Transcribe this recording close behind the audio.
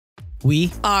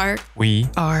We are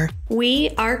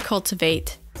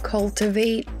cultivate.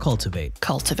 cultivate.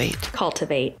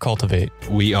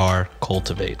 We are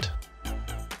cultivate.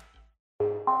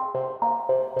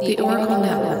 The Oracle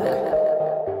Network.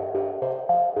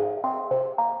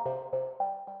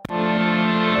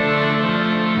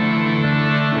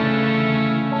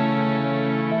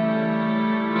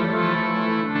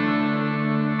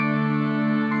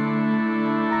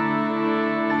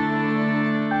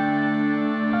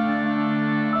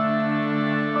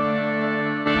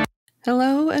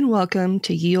 Hello and welcome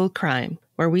to Ye Olde Crime,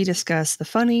 where we discuss the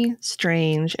funny,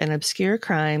 strange, and obscure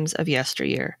crimes of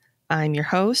yesteryear. I'm your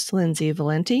host, Lindsay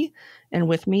Valenti, and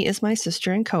with me is my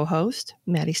sister and co-host,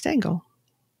 Maddie Stengel.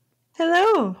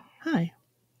 Hello. Hi.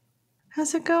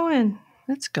 How's it going?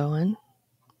 It's going.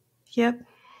 Yep.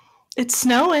 It's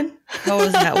snowing. Oh,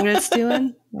 is that what it's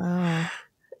doing? Wow.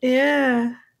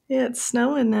 Yeah. Yeah, it's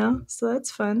snowing now, so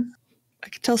that's fun. I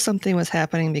could tell something was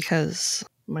happening because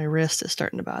my wrist is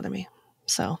starting to bother me.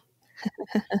 So.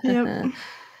 Yep.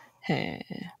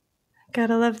 Hey.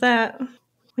 Gotta love that.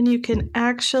 When you can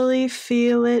actually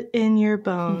feel it in your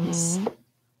bones. Mhm.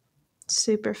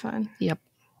 Super fun. Yep.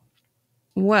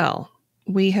 Well,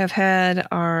 we have had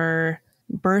our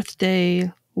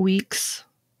birthday weeks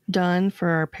done for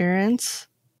our parents.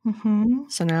 Mm-hmm.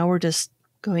 So now we're just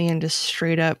going into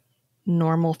straight up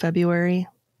normal February,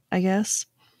 I guess.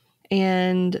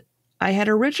 And I had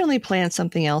originally planned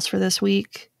something else for this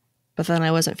week, but then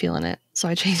I wasn't feeling it. So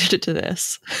I changed it to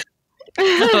this. Okay,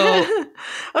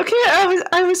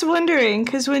 I was wondering,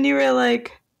 because when you were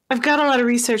like, I've got a lot of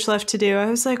research left to do, I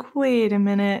was like, wait a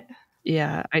minute.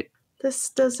 Yeah, This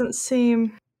doesn't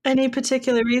seem... Any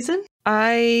particular reason?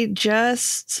 I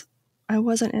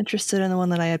wasn't interested in the one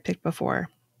that I had picked before.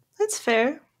 That's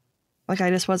fair. Like,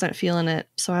 I just wasn't feeling it.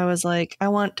 So I was like, I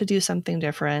want to do something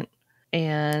different.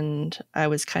 And I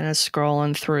was kind of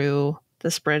scrolling through the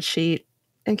spreadsheet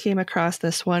and came across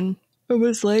this one. I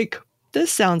was like,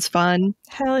 this sounds fun.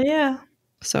 Hell yeah.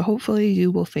 So hopefully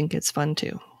you will think it's fun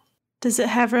too. Does it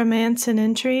have romance and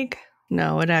intrigue?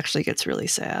 No, it actually gets really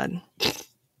sad.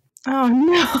 Oh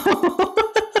no.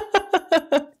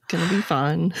 Gonna be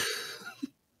fun.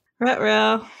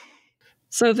 Ruh-roh.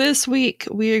 So this week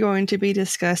we are going to be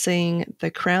discussing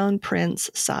the Crown Prince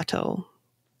Sado.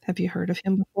 Have you heard of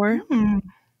him before?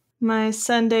 My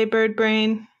Sunday bird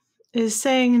brain is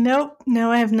saying nope.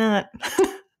 No, I have not.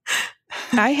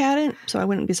 I hadn't, so I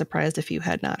wouldn't be surprised if you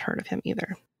had not heard of him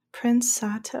either. Prince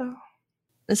Sado.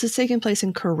 This is taking place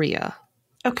in Korea.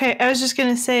 Okay, I was just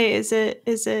gonna say, is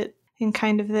it in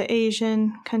kind of the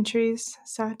Asian countries,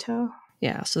 Sato?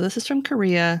 Yeah, so this is from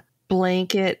Korea.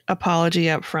 Blanket apology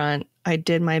up front. I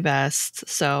did my best,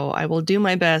 so I will do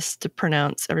my best to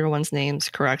pronounce everyone's names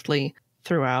correctly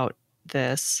throughout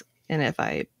this. And if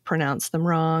I pronounce them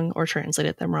wrong or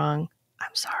translated them wrong,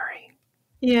 I'm sorry.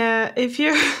 Yeah, if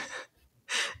you're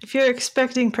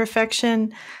expecting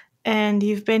perfection and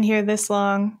you've been here this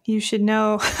long, you should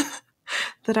know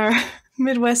that our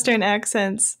Midwestern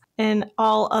accents and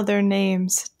all other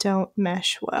names don't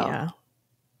mesh well. Yeah.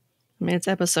 I mean, it's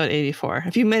episode 84.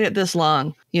 If you made it this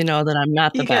long, you know that I'm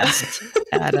not the best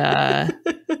at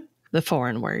the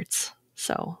foreign words.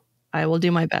 So I will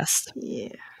do my best.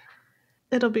 Yeah.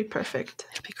 It'll be perfect.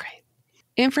 It'll be great.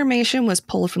 Information was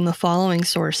pulled from the following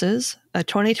sources: a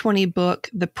 2020 book,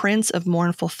 The Prince of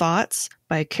Mournful Thoughts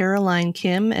by Caroline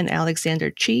Kim and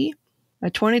Alexander Chi, a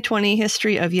 2020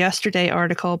 History of Yesterday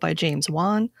article by James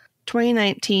Wan,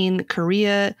 2019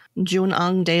 Korea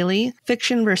Junang Daily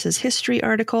Fiction versus History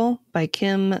article by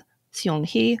Kim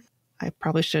Seong-hee. I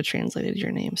probably should have translated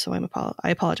your name, so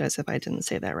I apologize if I didn't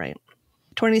say that right.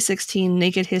 2016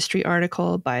 Naked History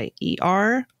article by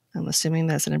ER. I'm assuming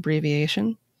that's an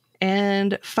abbreviation.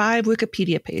 And 5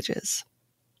 Wikipedia pages,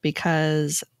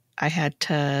 because I had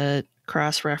to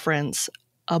cross-reference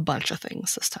a bunch of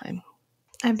things this time.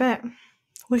 I bet.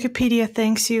 Wikipedia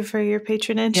thanks you for your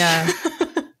patronage. Yeah.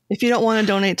 If you don't want to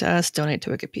donate to us, donate to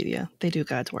Wikipedia. They do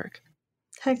God's work.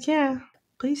 Heck yeah.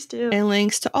 Please do. And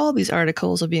links to all these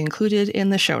articles will be included in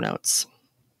the show notes.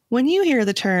 When you hear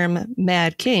the term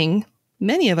Mad King,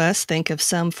 many of us think of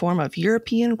some form of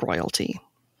European royalty.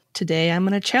 Today, I'm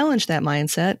going to challenge that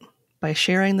mindset by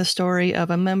sharing the story of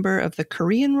a member of the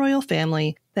Korean royal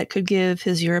family that could give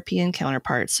his European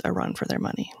counterparts a run for their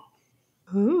money.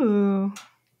 Ooh.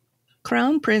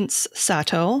 Crown Prince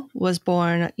Sado was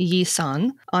born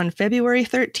Yi-san on February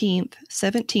 13th,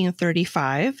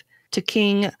 1735, to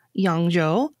King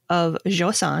Yongjo of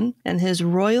Joseon and his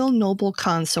royal noble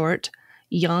consort,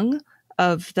 Young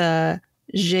of the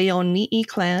Jeonnii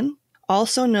clan,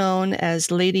 also known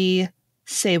as Lady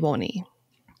Seboni.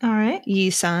 All right.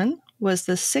 Yi-san was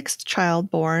the 6th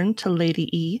child born to Lady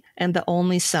Yi and the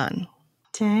only son.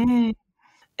 Dang.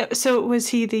 So was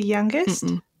he the youngest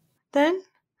then?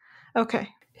 Okay.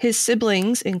 His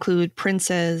siblings include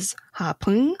Princess Ha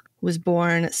Peng, who was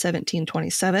born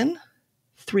 1727,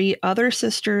 3 other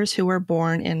sisters who were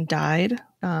born and died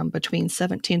between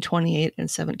 1728 and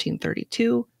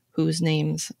 1732, whose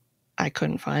names I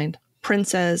couldn't find.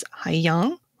 Princess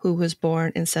Haiyang, who was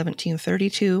born in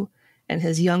 1732, and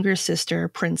his younger sister,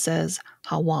 Princess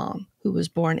Hawang, who was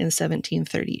born in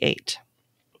 1738.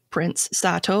 Prince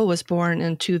Sato was born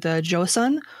into the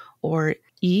Joseon, or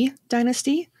Yi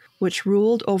dynasty, which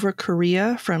ruled over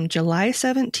Korea from July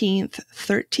 17th,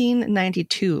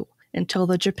 1392, until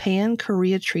the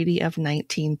Japan-Korea Treaty of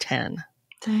 1910.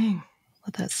 Dang.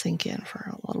 Let that sink in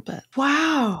for a little bit.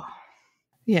 Wow.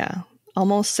 Yeah,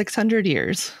 almost 600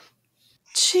 years.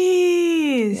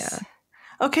 Jeez. Yeah.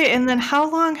 Okay, and then how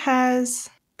long has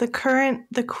the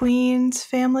Queen's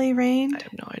family reigned? I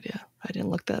have no idea. I didn't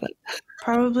look that up.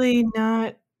 Probably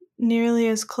not nearly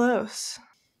as close.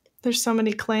 There's so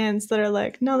many clans that are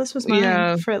like, no, this was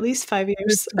mine for at least 5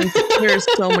 years. There's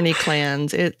so many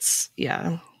clans. It's,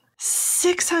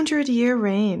 600-year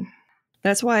reign.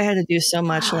 That's why I had to do so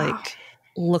much like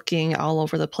looking all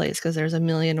over the place, because there's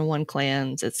 1,000,001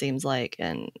 clans, it seems like,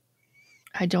 and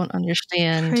I don't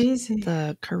understand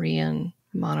the Korean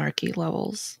monarchy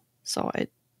levels. So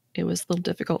it was a little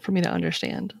difficult for me to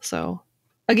understand. So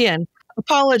again,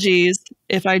 apologies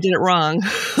if I did it wrong.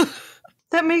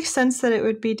 That makes sense that it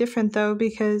would be different, though,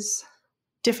 because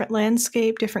different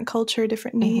landscape, different culture,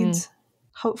 different needs.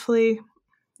 Hopefully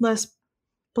less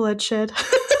bloodshed.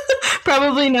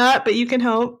 Probably not, but you can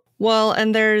hope. Well,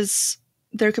 and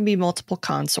there can be multiple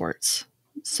consorts.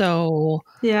 So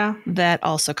that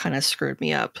also kind of screwed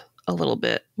me up a little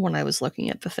bit when I was looking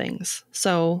at the things.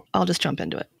 So I'll just jump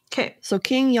into it. Okay. So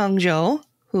King Yeongjo,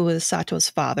 who was Sato's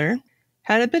father,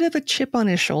 had a bit of a chip on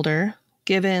his shoulder,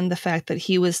 given the fact that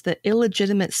he was the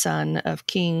illegitimate son of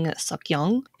King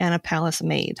Seokyeong and a palace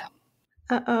maid.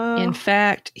 In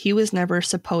fact, he was never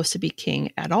supposed to be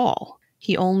king at all.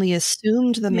 He only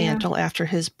assumed the mantle after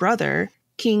his brother,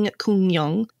 King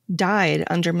Kungyong, died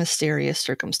under mysterious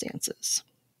circumstances.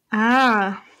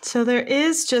 So there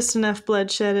is just enough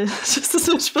bloodshed, just as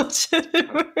much bloodshed.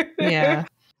 Yeah.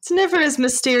 It's never as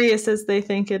mysterious as they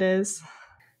think it is.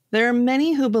 There are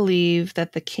many who believe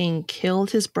that the king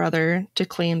killed his brother to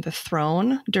claim the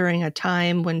throne during a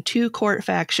time when 2 court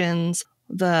factions,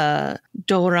 the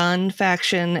Doran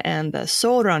faction and the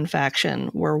Soran faction,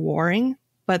 were warring.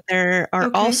 But there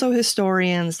are also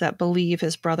historians that believe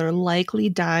his brother likely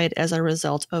died as a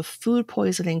result of food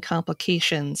poisoning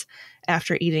complications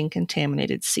after eating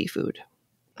contaminated seafood.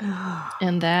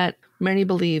 And that, many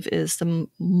believe, is the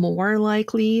more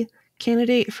likely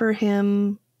candidate for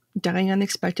him dying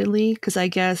unexpectedly, because I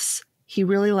guess he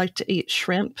really liked to eat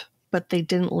shrimp, but they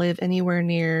didn't live anywhere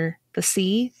near the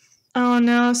sea. Oh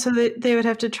no, so they would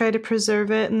have to try to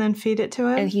preserve it and then feed it to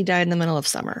him? And he died in the middle of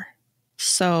summer.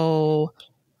 So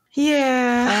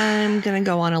I'm going to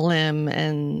go on a limb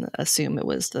and assume it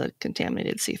was the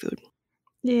contaminated seafood.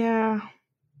 Yeah.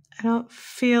 I don't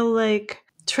feel like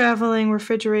traveling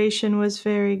refrigeration was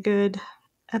very good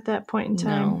at that point in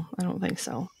time. No, I don't think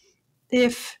so.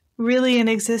 If really in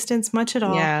existence much at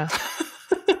all. Yeah.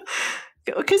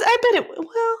 Because I bet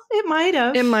it might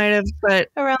have. It might have, but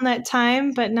around that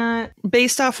time, but not.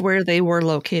 Based off where they were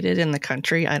located in the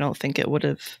country, I don't think it would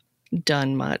have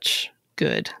done much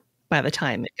good by the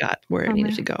time it got where it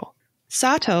needed to go.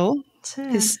 Sato,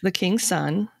 the king's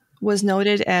son, was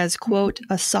noted as, quote,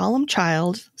 a solemn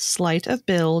child, slight of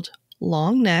build,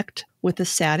 long-necked, with a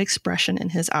sad expression in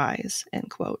his eyes, end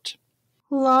quote.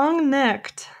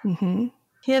 Long-necked? Mm-hmm.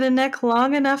 He had a neck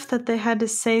long enough that they had to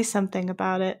say something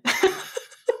about it.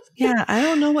 Yeah, I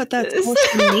don't know what that's supposed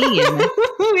to mean.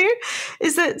 Weird.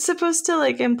 Is it supposed to,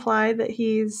 like, imply that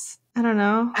he's, I don't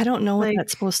know. I don't know what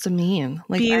that's supposed to mean.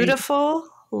 Like, beautiful,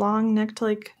 long-necked,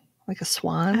 like a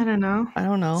swan? I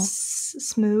don't know.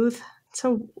 Smooth. It's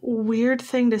a weird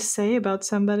thing to say about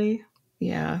somebody.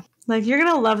 Yeah. Like, you're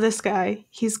going to love this guy.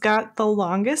 He's got the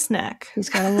longest neck. He's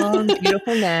got a long,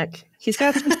 beautiful neck. He's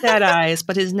got some sad eyes,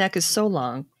 but his neck is so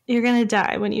long. You're going to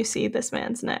die when you see this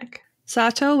man's neck.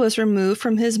 Sato was removed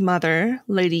from his mother,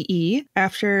 Lady Yi,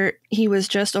 after he was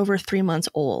just over 3 months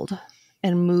old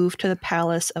and moved to the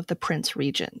palace of the Prince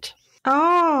Regent.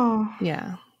 Oh.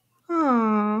 Yeah.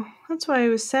 Oh, that's why he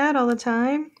was sad all the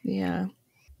time. Yeah.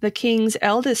 The king's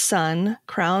eldest son,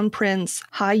 Crown Prince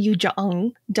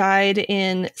Sado, died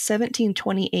in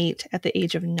 1728 at the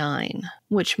age of 9,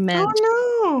 which meant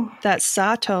that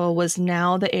Sato was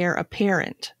now the heir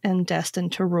apparent and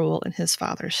destined to rule in his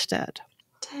father's stead.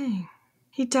 Dang.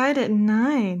 He died at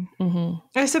 9.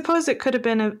 I suppose it could have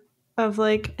been of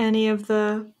like any of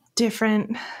the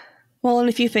different... Well, and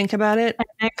if you think about it,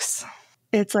 mix.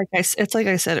 It's like I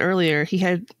said earlier, he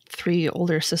had 3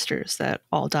 older sisters that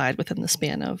all died within the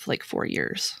span of like 4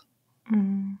 years.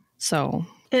 So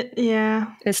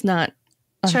it's not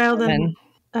child uncommon.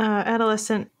 and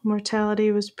adolescent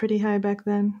mortality was pretty high back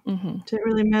then. Didn't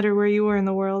really matter where you were in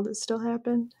the world, it still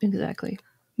happened. Exactly.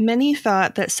 Many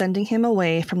thought that sending him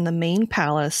away from the main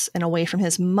palace and away from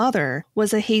his mother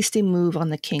was a hasty move on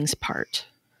the king's part.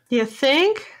 You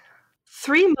think?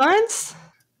 3 months?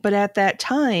 But at that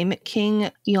time, King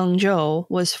Yeongjo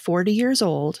was 40 years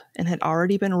old and had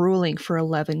already been ruling for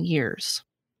 11 years.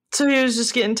 So he was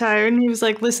just getting tired and he was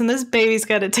like, listen, this baby's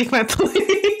got to take my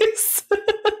place.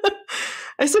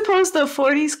 I suppose though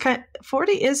 40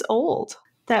 is old.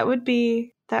 That would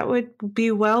be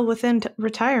well within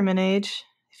retirement age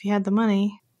if he had the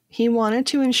money. He wanted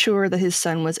to ensure that his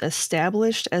son was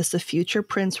established as the future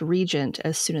prince regent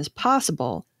as soon as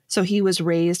possible. So he was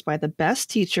raised by the best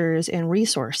teachers and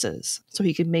resources so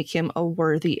he could make him a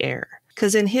worthy heir.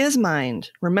 Because in his mind,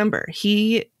 remember,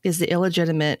 he is the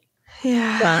illegitimate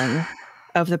son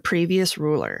of the previous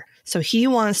ruler. So he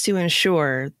wants to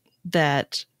ensure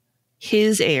that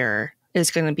his heir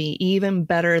is going to be even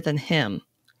better than him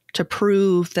to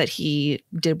prove that he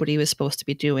did what he was supposed to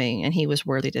be doing and he was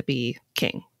worthy to be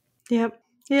king. Yep.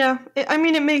 Yeah. I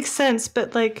mean, it makes sense,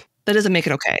 but like... That doesn't make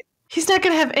it okay. He's not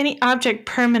going to have any object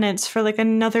permanence for like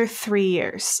another 3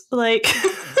 years. Like,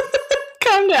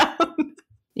 calm down.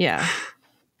 Yeah.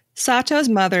 Sato's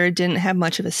mother didn't have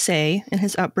much of a say in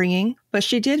his upbringing, but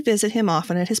she did visit him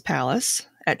often at his palace,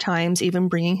 at times even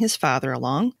bringing his father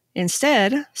along.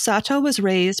 Instead, Sato was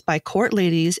raised by court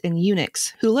ladies and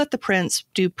eunuchs who let the prince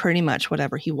do pretty much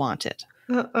whatever he wanted.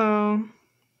 Uh-oh.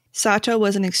 Sato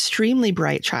was an extremely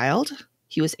bright child.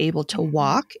 He was able to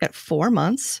walk at 4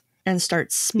 months and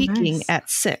start speaking at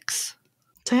 6.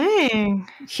 Dang.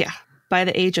 Yeah. By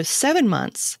the age of 7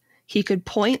 months, he could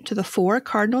point to the 4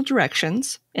 cardinal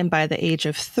directions, and by the age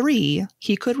of 3,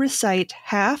 he could recite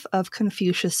half of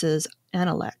Confucius's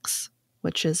Analects,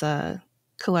 which is a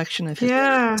collection of his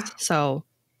words. So,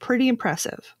 pretty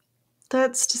impressive.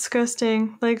 That's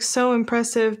disgusting. Like, so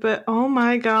impressive, but oh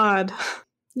my god.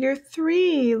 You're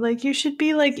 3. Like, you should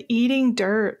be, like, eating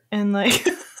dirt and, like...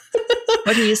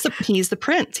 But he's the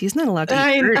prince. He's not allowed to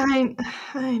eat dirt.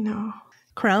 I know.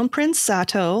 Crown Prince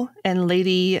Sado and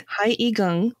Lady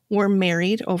Hae-gung were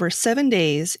married over 7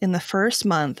 days in the first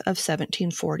month of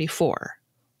 1744,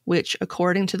 which,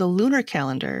 according to the lunar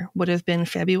calendar, would have been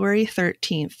February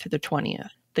 13th through the 20th.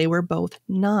 They were both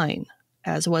 9,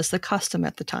 as was the custom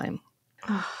at the time.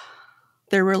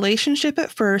 Their relationship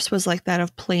at first was like that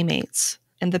of playmates,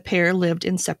 and the pair lived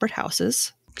in separate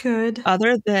houses. Good.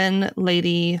 Other than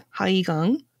Lady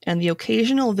Hae-gung and the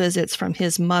occasional visits from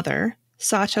his mother,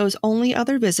 Sato's only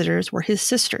other visitors were his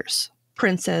sisters,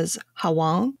 Princess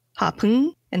Hwang,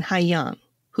 Ha-pung, and Ha-yan,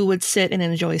 who would sit and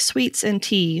enjoy sweets and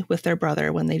tea with their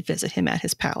brother when they'd visit him at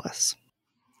his palace.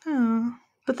 Oh,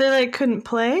 but they like couldn't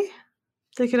play?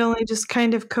 They could only just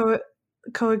kind of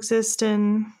coexist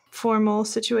in formal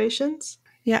situations?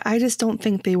 Yeah, I just don't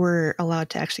think they were allowed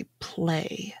to actually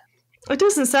play. It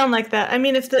doesn't sound like that. I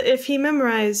mean, if he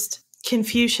memorized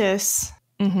Confucius,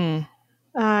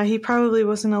 he probably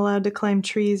wasn't allowed to climb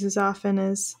trees as often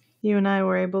as you and I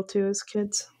were able to as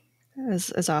kids.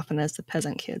 As often as the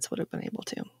peasant kids would have been able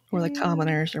to, or the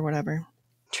commoners or whatever.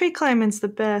 Tree climbing's the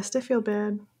best. I feel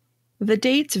bad. The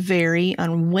dates vary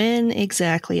on when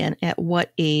exactly and at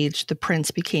what age the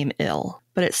prince became ill,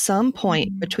 but at some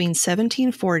point between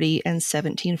 1740 and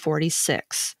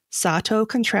 1746, Sato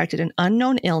contracted an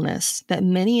unknown illness that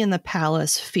many in the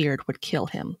palace feared would kill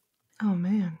him. Oh,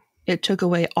 man. It took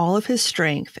away all of his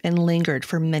strength and lingered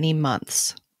for many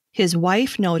months. His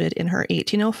wife noted in her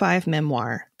 1805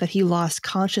 memoir that he lost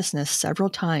consciousness several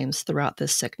times throughout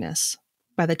this sickness.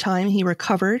 By the time he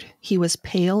recovered, he was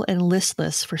pale and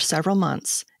listless for several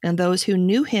months, and those who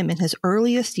knew him in his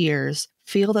earliest years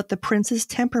feel that the prince's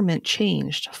temperament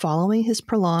changed following his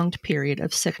prolonged period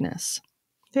of sickness.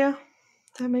 Yeah.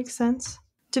 That makes sense.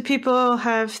 Do people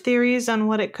have theories on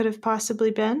what it could have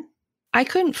possibly been? I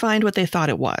couldn't find what they thought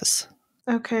it was.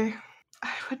 Okay.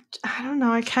 I don't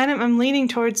know. I'm leaning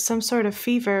towards some sort of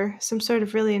fever, some sort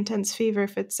of really intense fever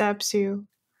if it zaps you.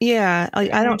 Yeah,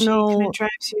 I don't know. It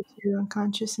drives you to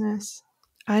unconsciousness.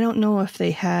 I don't know if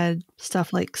they had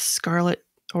stuff like scarlet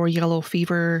or yellow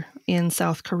fever in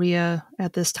South Korea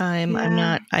at this time.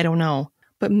 Yeah. I don't know.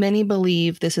 But many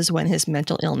believe this is when his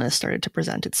mental illness started to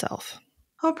present itself.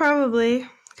 Oh, probably.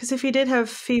 Because if he did have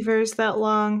fevers that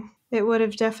long, it would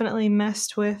have definitely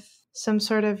messed with some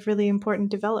sort of really important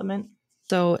development.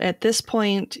 So at this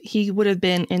point, he would have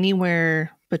been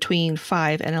anywhere between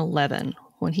 5 and 11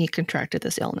 when he contracted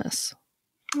this illness.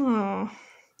 Oh,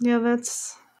 yeah,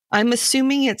 that's... I'm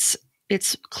assuming it's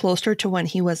closer to when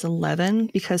he was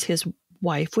 11 because his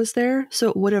wife was there. So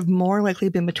it would have more likely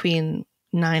been between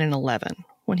 9 and 11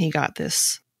 when he got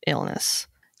this illness.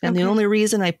 And the only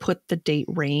reason I put the date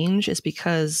range is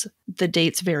because the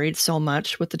dates varied so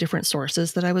much with the different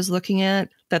sources that I was looking at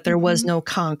that there was no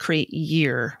concrete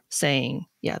year saying,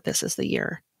 yeah, this is the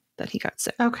year that he got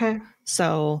sick. Okay.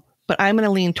 So, but I'm going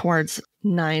to lean towards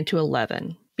 9 to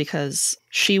 11 because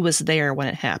she was there when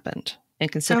it happened.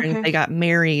 And considering they got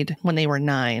married when they were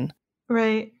 9,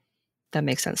 right, that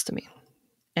makes sense to me.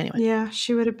 Anyway. Yeah,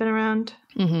 she would have been around.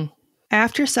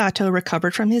 After Sato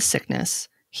recovered from his sickness,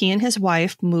 he and his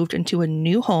wife moved into a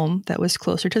new home that was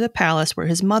closer to the palace where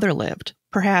his mother lived,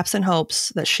 perhaps in hopes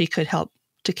that she could help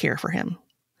to care for him.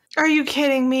 Are you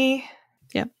kidding me?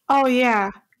 Yep. Oh,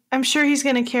 yeah. I'm sure he's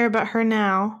going to care about her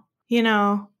now, you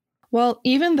know. Well,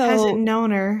 even though... hasn't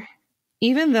known her.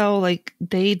 Even though, like,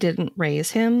 they didn't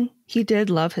raise him, he did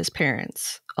love his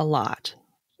parents a lot.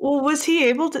 Well, was he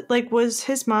able to, like, was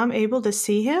his mom able to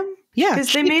see him? Yeah.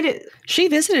 Because they made it... She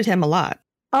visited him a lot.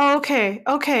 Oh, okay.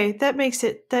 Okay.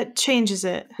 That changes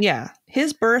it. Yeah.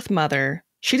 His birth mother,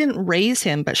 she didn't raise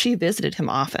him, but she visited him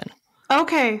often.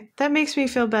 Okay. That makes me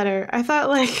feel better. I thought,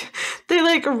 like, they,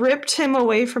 like, ripped him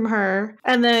away from her,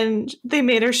 and then they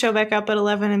made her show back up at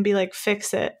 11 and be like,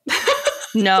 fix it.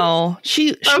 No,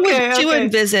 she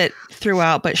would visit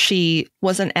throughout, but she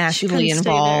wasn't actively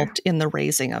involved in the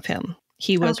raising of him.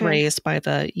 He was raised by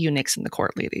the eunuchs and the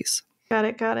court ladies. Got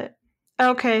it.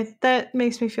 Okay, that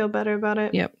makes me feel better about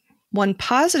it. Yep. One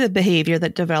positive behavior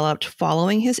that developed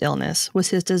following his illness was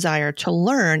his desire to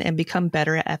learn and become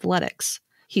better at athletics.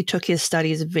 He took his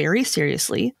studies very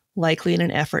seriously, likely in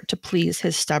an effort to please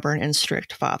his stubborn and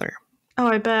strict father. Oh,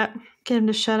 I bet. Get him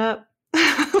to shut up.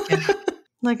 Yeah.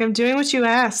 Like, I'm doing what you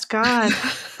asked. God.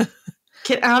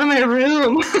 Get out of my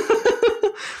room.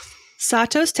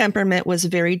 Sato's temperament was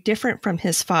very different from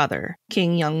his father,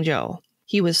 King Yeongjo.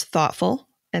 He was thoughtful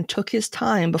and took his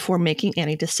time before making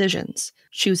any decisions,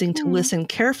 choosing to listen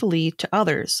carefully to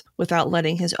others without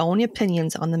letting his own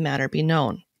opinions on the matter be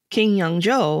known. King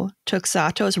Yeongjo took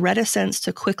Sato's reticence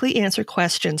to quickly answer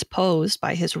questions posed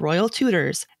by his royal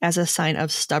tutors as a sign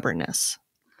of stubbornness.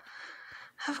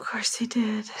 Of course he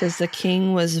did. Because the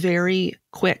king was very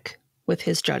quick with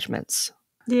his judgments.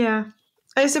 Yeah.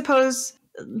 I suppose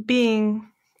being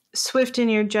swift in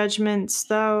your judgments,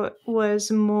 though, was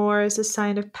more as a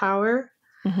sign of power.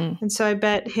 And so I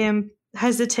bet him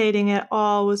hesitating at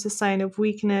all was a sign of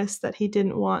weakness that he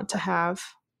didn't want to have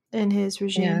in his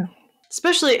regime. Yeah.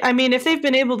 Especially, I mean, if they've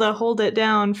been able to hold it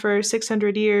down for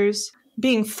 600 years,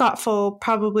 being thoughtful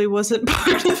probably wasn't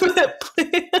part of that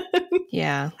plan.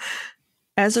 Yeah.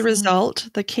 As a result,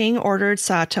 the king ordered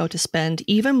Sato to spend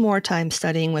even more time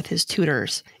studying with his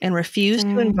tutors and refused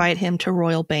to invite him to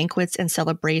royal banquets and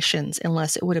celebrations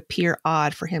unless it would appear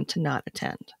odd for him to not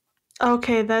attend.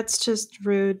 Okay, that's just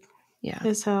rude. Yeah.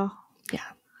 As hell. Yeah.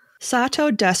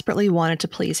 Sato desperately wanted to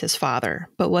please his father,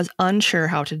 but was unsure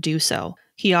how to do so.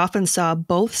 He often saw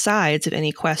both sides of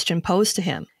any question posed to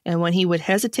him, and when he would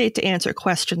hesitate to answer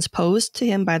questions posed to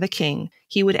him by the king,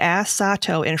 he would ask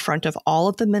Sato in front of all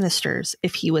of the ministers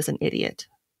if he was an idiot.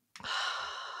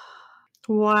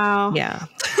 Wow. Yeah.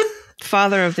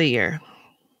 Father of the year.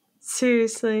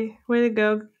 Seriously. Way to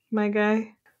go, my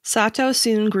guy. Sato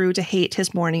soon grew to hate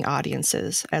his morning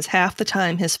audiences, as half the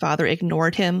time his father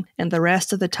ignored him, and the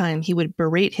rest of the time he would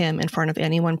berate him in front of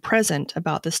anyone present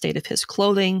about the state of his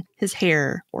clothing, his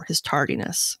hair, or his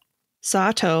tardiness.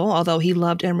 Sato, although he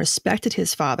loved and respected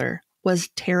his father, was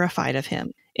terrified of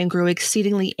him and grew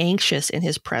exceedingly anxious in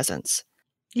his presence.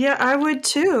 Yeah, I would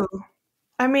too.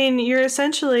 I mean, you got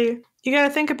to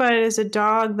think about it as a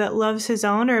dog that loves his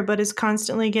owner but is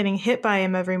constantly getting hit by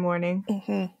him every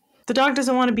morning. The dog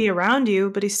doesn't want to be around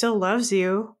you, but he still loves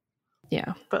you.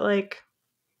 Yeah. But, like,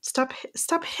 stop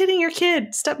hitting your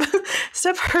kid. Stop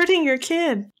hurting your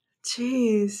kid.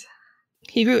 Jeez.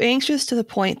 He grew anxious to the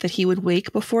point that he would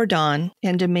wake before dawn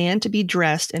and demand to be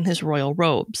dressed in his royal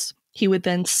robes. He would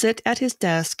then sit at his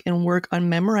desk and work on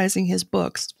memorizing his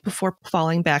books before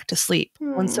falling back to sleep.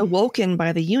 Once awoken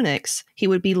by the eunuchs, he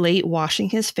would be late washing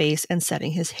his face and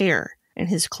setting his hair, and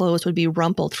his clothes would be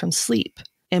rumpled from sleep.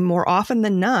 And more often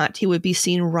than not, he would be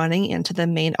seen running into the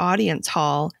main audience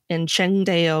hall in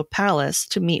Cheongdae Palace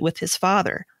to meet with his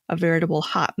father, a veritable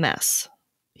hot mess.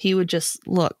 He would just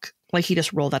look like he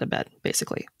just rolled out of bed,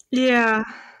 basically. Yeah.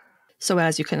 So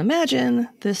as you can imagine,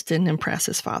 this didn't impress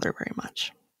his father very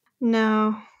much.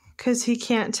 No, Because he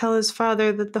can't tell his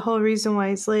father that the whole reason why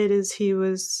he's late is he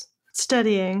was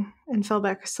studying and fell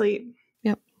back asleep.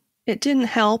 Yep. It didn't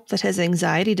help that his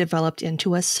anxiety developed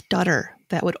into a stutter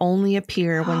that would only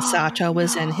appear when Sato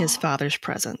was in his father's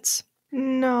presence.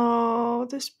 No,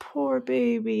 this poor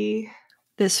baby.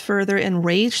 This further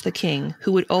enraged the king,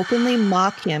 who would openly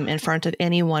mock him in front of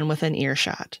anyone within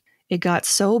earshot. It got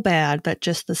so bad that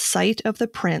just the sight of the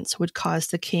prince would cause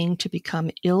the king to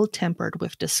become ill-tempered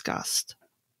with disgust.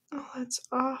 Oh, that's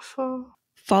awful.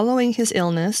 Following his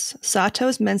illness,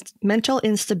 Sato's mental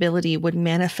instability would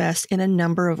manifest in a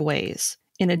number of ways.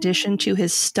 In addition to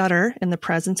his stutter in the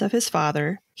presence of his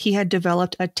father, he had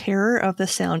developed a terror of the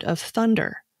sound of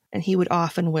thunder, and he would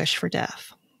often wish for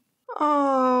death.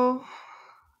 Oh,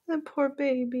 that poor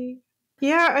baby.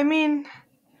 Yeah, I mean,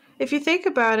 if you think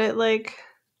about it, like,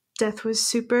 death was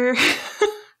super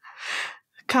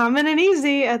common and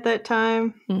easy at that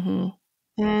time. Mm-hmm.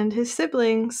 And his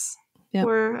siblings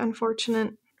were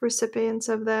unfortunate recipients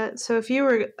of that. So if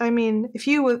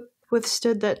you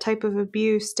withstood that type of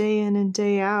abuse day in and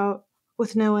day out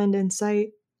with no end in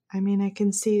sight, I mean, I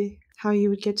can see how you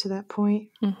would get to that point.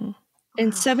 Mm-hmm. In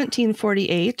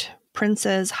 1748,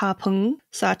 Princess Ha Peng,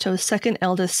 Sato's second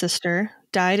eldest sister,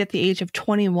 died at the age of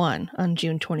 21 on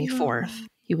June 24th.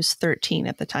 He was 13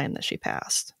 at the time that she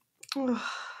passed.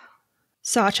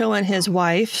 Sato and his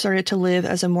wife started to live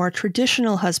as a more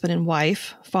traditional husband and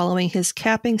wife following his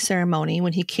capping ceremony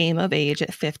when he came of age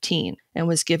at 15 and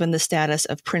was given the status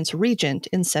of Prince Regent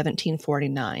in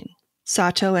 1749.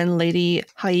 Sato and Lady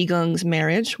Haigung's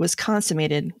marriage was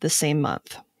consummated the same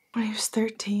month. When he was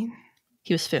 13?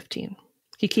 He was 15.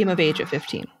 He came of age at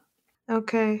 15.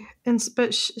 Okay.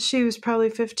 But she was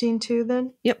probably 15 too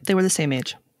then? Yep, they were the same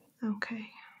age. Okay.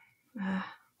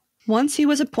 Once he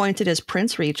was appointed as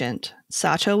Prince Regent,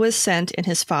 Sato was sent in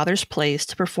his father's place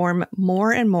to perform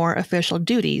more and more official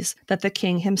duties that the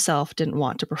king himself didn't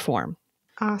want to perform.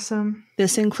 Awesome.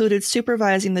 This included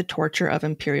supervising the torture of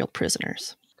imperial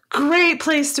prisoners. Great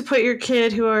place to put your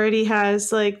kid who already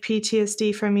has, like,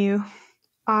 PTSD from you.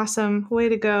 Awesome. Way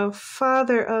to go.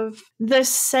 Father of the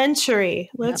century.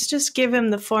 Let's just give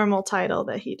him the formal title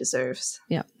that he deserves.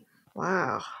 Yep.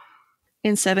 Wow.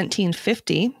 In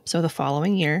 1750, so the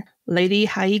following year, Lady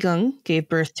Haigung gave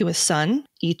birth to a son,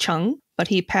 Yi Cheng, but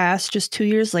he passed just 2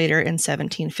 years later in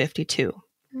 1752.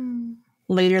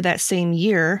 Later that same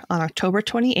year, on October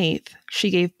 28th,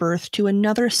 she gave birth to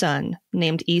another son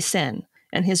named Yi Sen,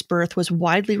 and his birth was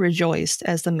widely rejoiced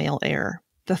as the male heir.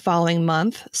 The following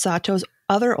month, Sato's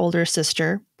other older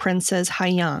sister, Princess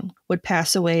Haiyang, would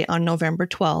pass away on November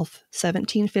 12th,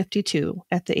 1752,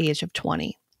 at the age of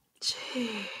 20.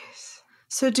 Jeez.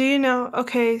 So do you know,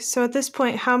 okay, so at this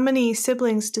point, how many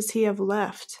siblings does he have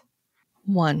left?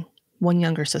 One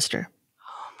younger sister.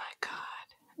 Oh my God.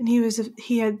 And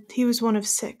he was one of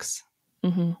 6.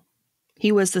 Mm-hmm.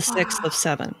 He was the 6th of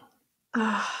 7.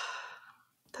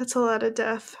 That's a lot of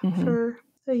death for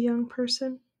a young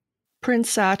person. Prince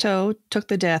Sato took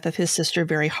the death of his sister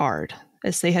very hard,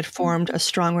 as they had formed a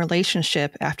strong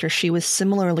relationship after she was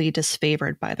similarly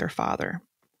disfavored by their father.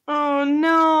 Oh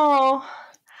no.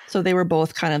 So they were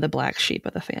both kind of the black sheep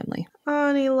of the family. Oh,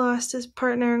 and he lost his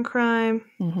partner in crime.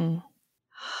 Mm-hmm.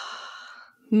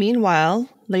 Meanwhile,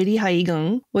 Lady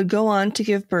Haigung would go on to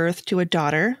give birth to a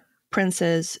daughter,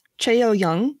 Princess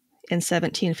Cheoyoung, in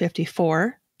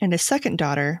 1754, and a second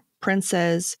daughter,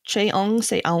 Princess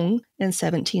Cheongseong, in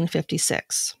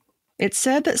 1756. It's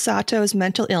said that Sato's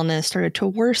mental illness started to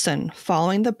worsen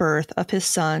following the birth of his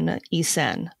son, Yi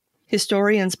Sen.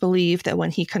 Historians believe that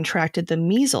when he contracted the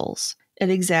measles, it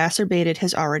exacerbated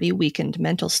his already weakened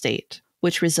mental state,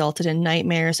 which resulted in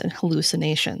nightmares and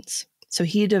hallucinations. So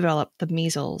he developed the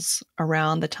measles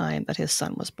around the time that his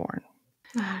son was born.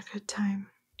 Good time.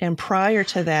 And prior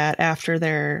to that, after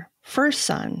their first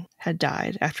son had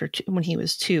died, when he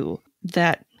was 2,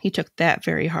 that he took that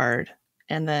very hard.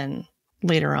 And then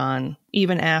later on,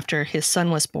 even after his son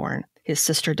was born, his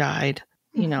sister died.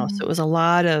 So it was a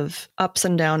lot of ups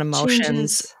and down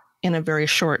emotions in a very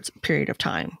short period of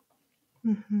time.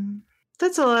 Mm-hmm.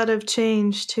 That's a lot of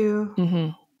change too. Mm-hmm.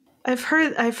 I've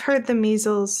heard the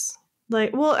measles,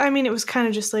 it was kind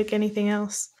of just like anything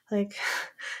else, like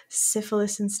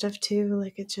syphilis and stuff too.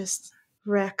 Like it just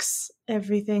wrecks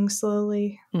everything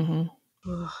slowly.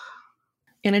 Mm-hmm.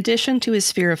 In addition to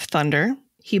his fear of thunder,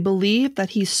 he believed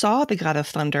that he saw the god of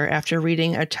thunder after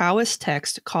reading a Taoist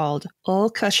text called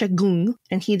Ol Kashagung,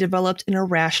 and he developed an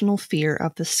irrational fear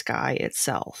of the sky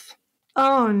itself.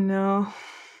 Oh no.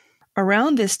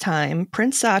 Around this time,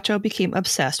 Prince Sato became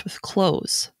obsessed with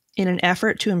clothes. In an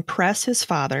effort to impress his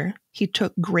father, he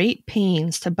took great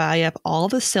pains to buy up all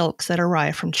the silks that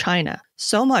arrived from China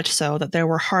so much so that there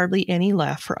were hardly any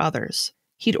left for others.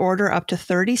 He'd order up to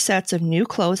 30 sets of new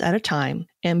clothes at a time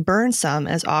and burn some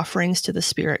as offerings to the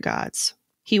spirit gods.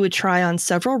 He would try on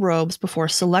several robes before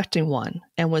selecting one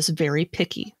and was very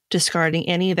picky, discarding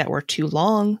any that were too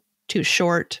long, too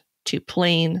short, too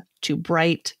plain, too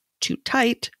bright, too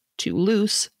tight, too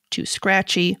loose, too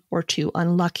scratchy, or too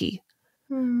unlucky.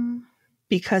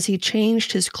 Because he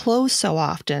changed his clothes so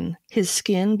often, his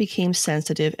skin became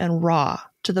sensitive and raw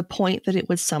to the point that it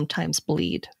would sometimes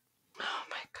bleed. Oh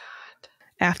my God.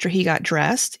 After he got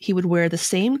dressed, he would wear the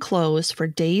same clothes for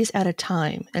days at a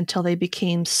time until they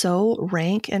became so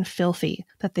rank and filthy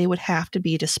that they would have to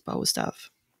be disposed of.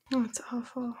 Oh, it's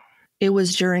awful. It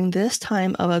was during this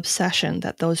time of obsession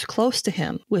that those close to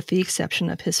him, with the exception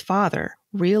of his father,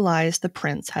 realized the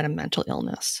prince had a mental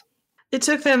illness. It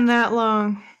took them that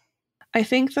long. I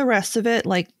think the rest of it,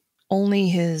 like, only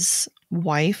his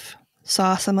wife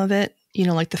saw some of it, you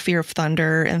know, like the fear of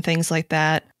thunder and things like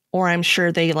that. Or I'm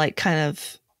sure they, like, kind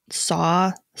of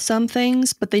saw some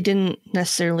things, but they didn't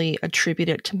necessarily attribute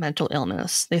it to mental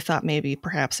illness. They thought maybe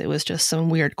perhaps it was just some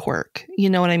weird quirk. You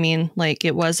know what I mean? Like,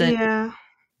 it wasn't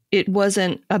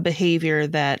a behavior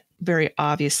that very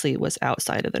obviously was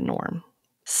outside of the norm.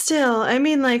 Still, I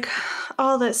mean, like,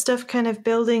 all that stuff kind of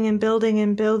building and building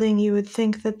and building, you would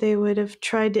think that they would have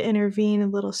tried to intervene a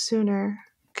little sooner.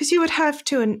 Because you would have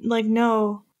to, like,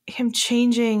 know him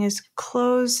changing his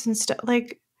clothes and stuff.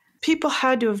 Like, people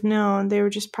had to have known. They were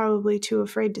just probably too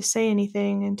afraid to say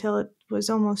anything until it was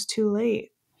almost too late.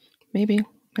 Maybe.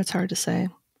 It's hard to say.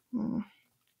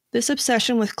 This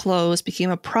obsession with clothes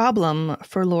became a problem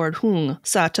for Lord Hung,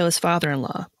 Sato's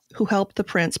father-in-law, who helped the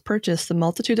prince purchase the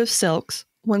multitude of silks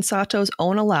when Sato's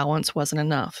own allowance wasn't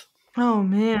enough. Oh,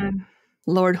 man.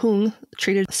 Lord Hung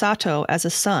treated Sato as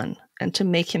a son, and to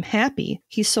make him happy,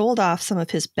 he sold off some of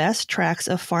his best tracts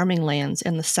of farming lands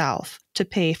in the south to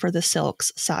pay for the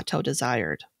silks Sato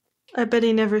desired. I bet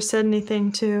he never said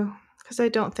anything, too, because I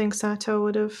don't think Sato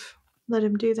would have let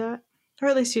him do that. Or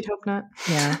at least you'd hope not.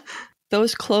 Yeah.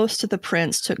 Those close to the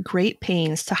prince took great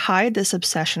pains to hide this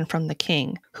obsession from the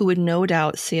king, who would no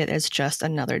doubt see it as just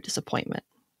another disappointment.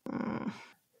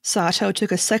 Sato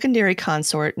took a secondary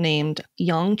consort named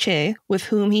Yongche, with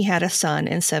whom he had a son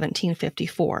in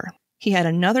 1754. He had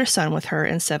another son with her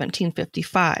in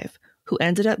 1755, who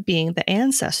ended up being the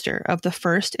ancestor of the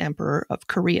first emperor of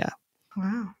Korea.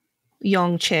 Wow.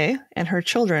 Yongche and her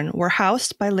children were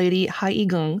housed by Lady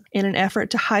Haigung in an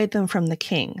effort to hide them from the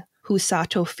king, who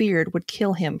Sato feared would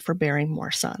kill him for bearing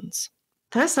more sons.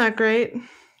 That's not great.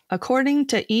 According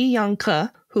to Yi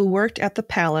Young-ke, who worked at the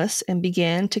palace and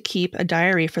began to keep a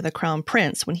diary for the crown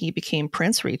prince when he became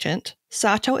prince regent,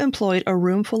 Sato employed a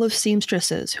room full of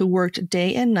seamstresses who worked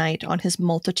day and night on his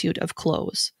multitude of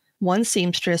clothes. One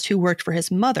seamstress who worked for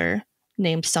his mother,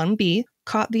 named Sun Bi,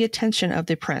 caught the attention of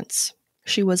the prince.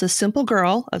 She was a simple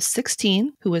girl of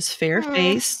 16 who was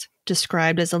fair-faced,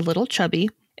 described as a little chubby,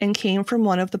 and came from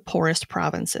one of the poorest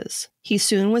provinces. He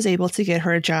soon was able to get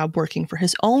her a job working for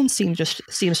his own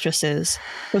seamstresses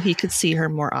so he could see her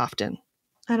more often.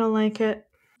 I don't like it.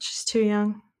 She's too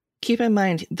young. Keep in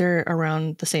mind, they're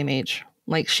around the same age.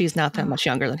 Like, she's not that much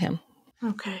younger than him.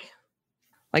 Okay.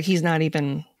 Like, he's not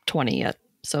even 20 yet.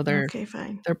 So they're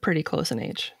pretty close in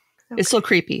age. Okay. It's still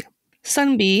creepy.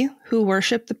 Sunbi, who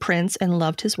worshipped the prince and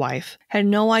loved his wife, had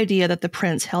no idea that the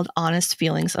prince held honest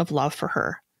feelings of love for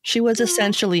her. She was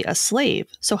essentially a slave,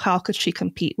 so how could she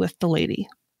compete with the lady?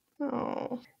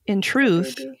 Oh, in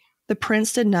truth, the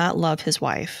prince did not love his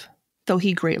wife, though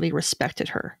he greatly respected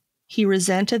her. He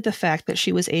resented the fact that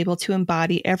she was able to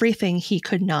embody everything he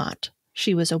could not.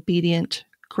 She was obedient,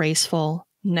 graceful,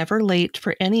 never late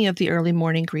for any of the early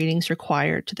morning greetings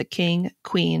required to the king,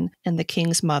 queen, and the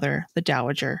king's mother, the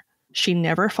dowager. She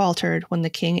never faltered when the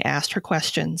king asked her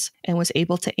questions and was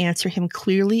able to answer him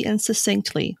clearly and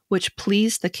succinctly, which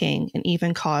pleased the king and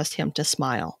even caused him to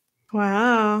smile.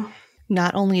 Wow.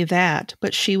 Not only that,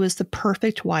 but she was the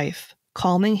perfect wife,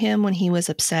 calming him when he was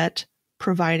upset,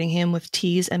 providing him with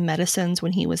teas and medicines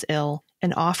when he was ill,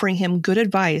 and offering him good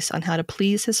advice on how to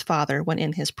please his father when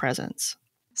in his presence.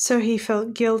 So he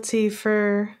felt guilty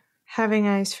for having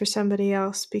eyes for somebody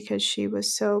else because she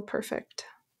was so perfect.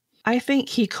 I think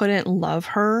he couldn't love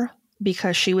her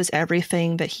because she was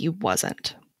everything that he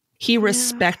wasn't. He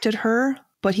respected her,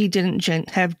 but he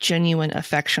didn't have genuine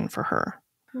affection for her.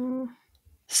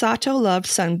 Sato loved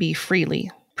Sunbi freely,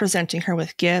 presenting her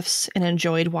with gifts, and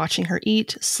enjoyed watching her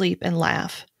eat, sleep, and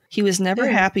laugh. He was never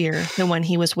happier than when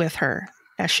he was with her,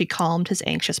 as she calmed his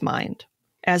anxious mind.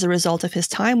 As a result of his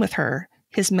time with her,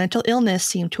 his mental illness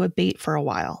seemed to abate for a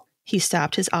while. He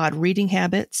stopped his odd reading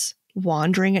habits,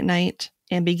 wandering at night,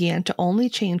 and began to only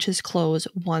change his clothes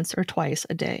once or twice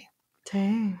a day.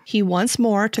 Dang. He once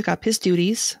more took up his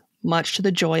duties, much to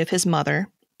the joy of his mother,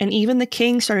 and even the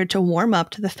king started to warm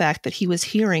up to the fact that he was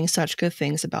hearing such good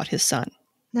things about his son.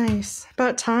 Nice.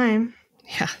 About time.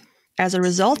 Yeah. As a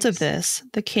result of this,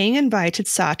 the king invited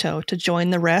Sato to join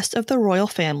the rest of the royal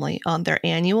family on their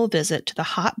annual visit to the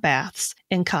hot baths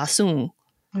in Kasung.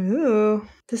 Ooh,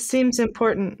 this seems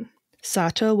important.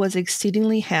 Sato was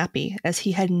exceedingly happy as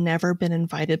he had never been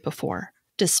invited before, Are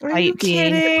you despite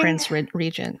being kidding? the prince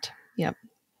regent. Yep.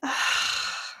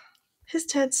 His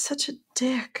dad's such a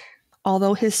dick.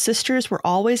 Although his sisters were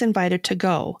always invited to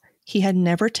go, he had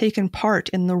never taken part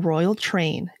in the royal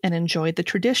train and enjoyed the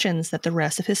traditions that the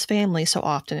rest of his family so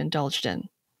often indulged in.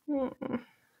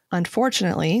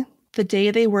 Unfortunately, the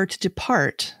day they were to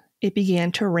depart, it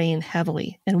began to rain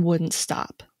heavily and wouldn't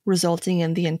stop, resulting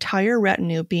in the entire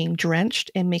retinue being drenched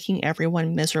and making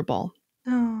everyone miserable.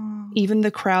 Oh. Even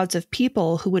the crowds of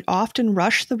people who would often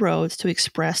rush the roads to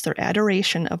express their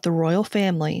adoration of the royal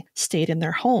family stayed in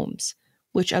their homes,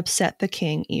 which upset the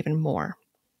king even more.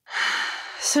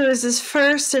 So it was his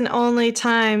first and only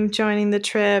time joining the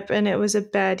trip, and it was a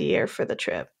bad year for the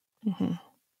trip. Mm-hmm.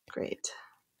 Great.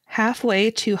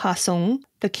 Halfway to Hasong,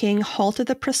 the king halted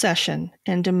the procession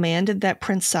and demanded that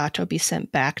Prince Sato be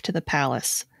sent back to the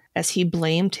palace, as he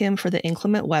blamed him for the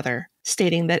inclement weather,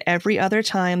 stating that every other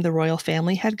time the royal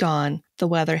family had gone, the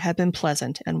weather had been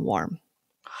pleasant and warm.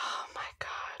 Oh my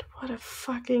god, what a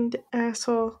fucking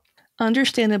asshole.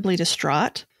 Understandably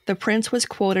distraught, the prince was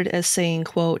quoted as saying,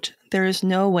 quote, "There is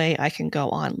no way I can go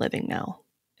on living now,"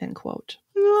 end quote.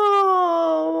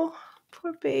 No,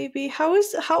 poor baby. How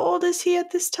old is he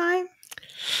at this time?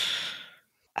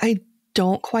 I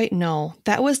don't quite know.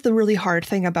 That was the really hard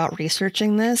thing about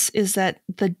researching this, is that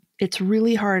it's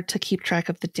really hard to keep track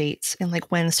of the dates and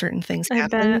like when certain things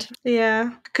happened.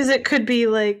 Yeah, because it could be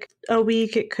like a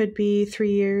week, it could be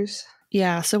 3 years.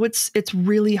 Yeah, so it's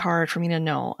really hard for me to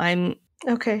know.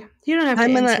 Okay, you don't have to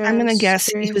I'm answer. gonna guess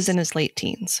he curious. was in his late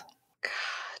teens, God,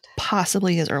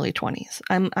 possibly his early 20s.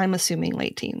 I'm assuming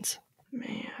late teens.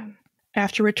 man.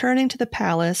 After returning to the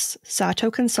palace,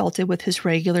 Sato consulted with his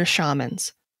regular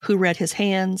shamans, who read his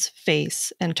hands,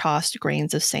 face, and tossed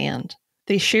grains of sand.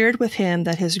 They shared with him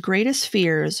that his greatest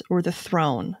fears were the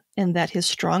throne, and that his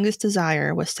strongest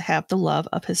desire was to have the love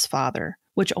of his father,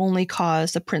 which only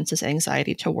caused the prince's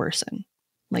anxiety to worsen.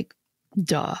 Like,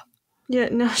 duh. Yeah,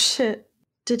 no shit.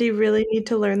 Did he really need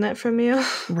to learn that from you?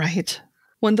 Right.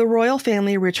 When the royal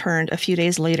family returned a few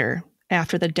days later,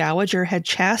 after the dowager had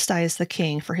chastised the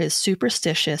king for his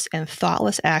superstitious and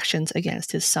thoughtless actions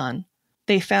against his son,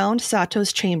 they found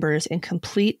Sato's chambers in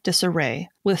complete disarray,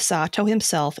 with Sato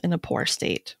himself in a poor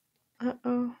state.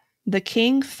 Uh-oh. The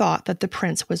king thought that the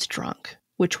prince was drunk,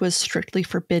 which was strictly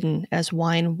forbidden as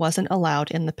wine wasn't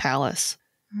allowed in the palace.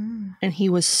 And he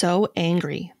was so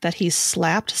angry that he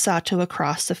slapped Sato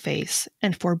across the face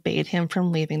and forbade him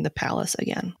from leaving the palace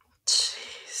again.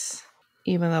 Jeez.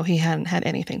 Even though he hadn't had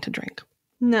anything to drink.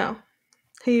 No.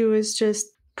 He was just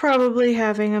probably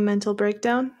having a mental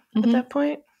breakdown at that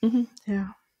point. Mm-hmm. Yeah.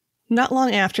 Not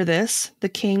long after this, the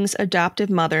king's adoptive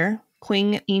mother,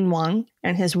 Queen Inwang,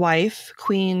 and his wife,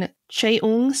 Queen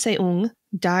Cheung Seung,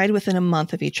 died within a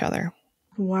month of each other.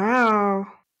 Wow.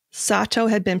 Sato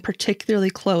had been particularly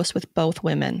close with both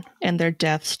women, and their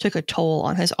deaths took a toll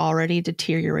on his already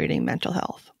deteriorating mental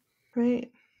health.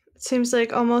 Right. It seems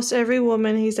like almost every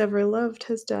woman he's ever loved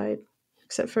has died,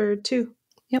 except for 2.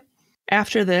 Yep.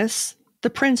 After this, the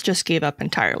prince just gave up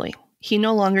entirely. He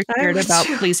no longer cared about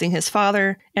pleasing his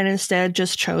father, and instead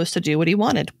just chose to do what he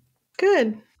wanted.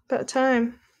 Good. About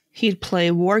time. He'd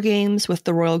play war games with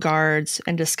the royal guards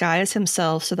and disguise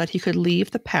himself so that he could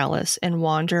leave the palace and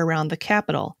wander around the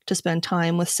capital to spend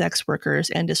time with sex workers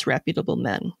and disreputable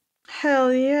men.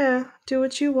 Hell yeah. Do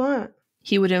what you want.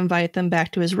 He would invite them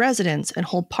back to his residence and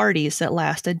hold parties that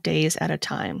lasted days at a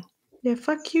time. Yeah,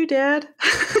 fuck you, Dad.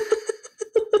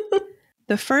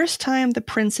 The first time the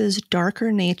prince's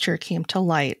darker nature came to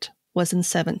light was in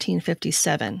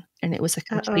 1757, and it was a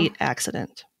complete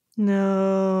accident.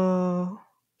 No.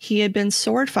 He had been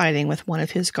sword fighting with one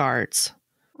of his guards,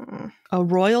 a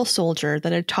royal soldier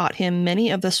that had taught him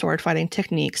many of the sword fighting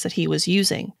techniques that he was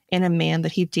using, and a man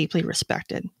that he deeply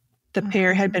respected. The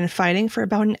pair had been fighting for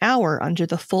about an hour under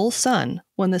the full sun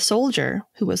when the soldier,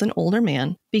 who was an older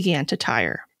man, began to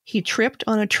tire. He tripped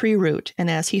on a tree root, and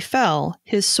as he fell,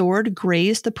 his sword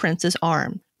grazed the prince's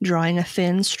arm, drawing a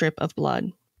thin strip of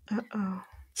blood.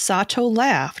 Sato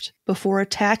laughed before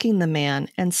attacking the man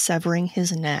and severing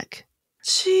his neck.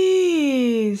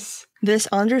 Jeez. This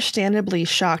understandably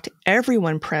shocked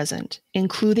everyone present,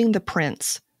 including the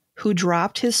prince, who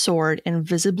dropped his sword and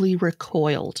visibly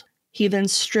recoiled. He then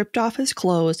stripped off his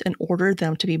clothes and ordered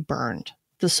them to be burned.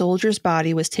 The soldier's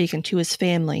body was taken to his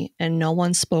family, and no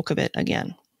one spoke of it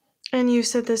again. And you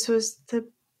said this was the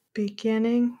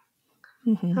beginning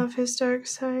of his dark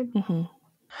side? Oh,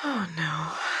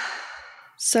 no.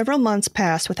 Several months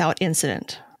passed without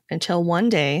incident, until one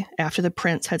day, after the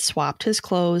prince had swapped his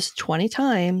clothes 20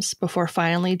 times before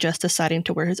finally just deciding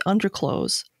to wear his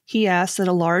underclothes, he asked that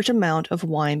a large amount of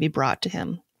wine be brought to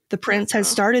him. The prince had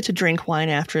started to drink wine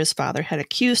after his father had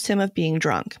accused him of being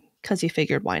drunk, because he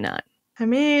figured, why not? I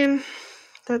mean,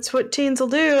 that's what teens will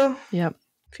do. Yep.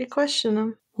 If you question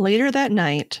them. Later that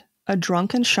night, a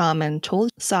drunken shaman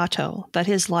told Sato that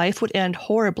his life would end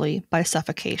horribly by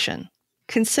suffocation.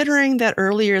 Considering that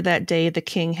earlier that day the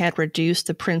king had reduced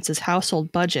the prince's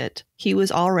household budget, he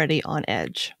was already on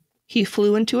edge. He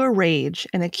flew into a rage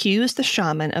and accused the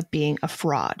shaman of being a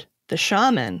fraud. The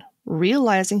shaman,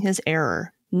 realizing his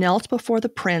error, knelt before the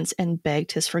prince and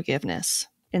begged his forgiveness.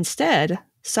 Instead,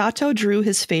 Sato drew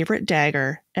his favorite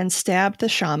dagger and stabbed the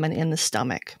shaman in the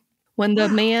stomach. When the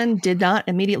man did not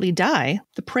immediately die,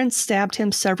 the prince stabbed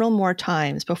him several more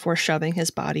times before shoving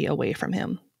his body away from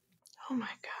him. Oh my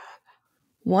God.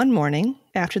 One morning,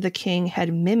 after the king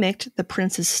had mimicked the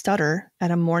prince's stutter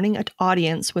at a morning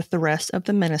audience with the rest of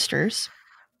the ministers,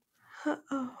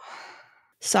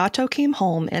 Sato came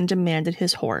home and demanded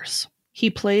his horse.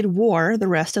 He played war the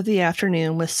rest of the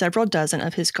afternoon with several dozen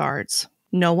of his guards.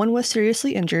 No one was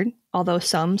seriously injured, although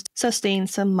some sustained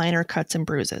some minor cuts and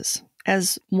bruises,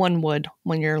 as one would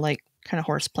when you're kind of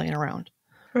horse playing around.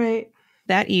 Right.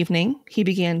 That evening, he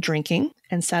began drinking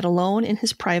and sat alone in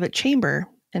his private chamber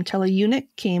until a eunuch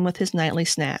came with his nightly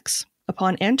snacks.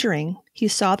 Upon entering, he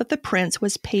saw that the prince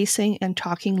was pacing and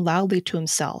talking loudly to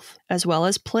himself, as well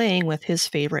as playing with his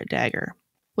favorite dagger.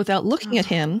 Without looking at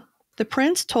him, the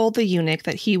prince told the eunuch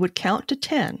that he would count to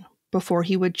 10 before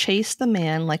he would chase the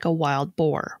man like a wild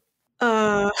boar.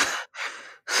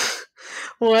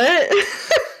 What?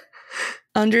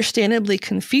 Understandably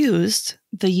confused,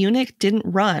 the eunuch didn't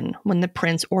run when the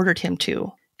prince ordered him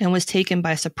to, and was taken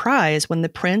by surprise when the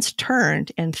prince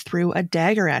turned and threw a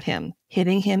dagger at him,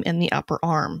 hitting him in the upper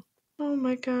arm. Oh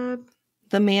my God.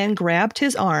 The man grabbed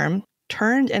his arm,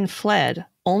 turned and fled,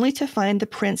 only to find the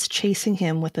prince chasing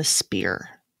him with a spear.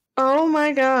 Oh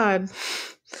my God.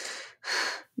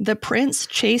 The prince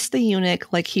chased the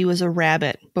eunuch like he was a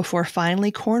rabbit before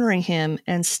finally cornering him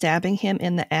and stabbing him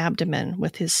in the abdomen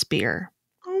with his spear.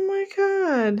 Oh my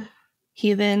God.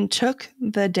 He then took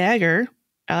the dagger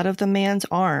out of the man's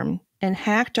arm and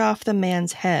hacked off the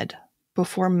man's head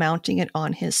before mounting it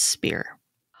on his spear.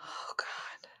 Oh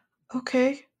God.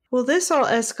 Okay. Well, this all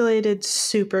escalated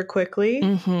super quickly.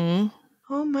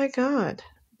 Oh my God.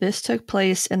 This took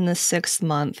place in the 6th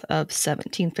month of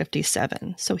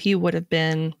 1757, so he would have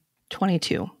been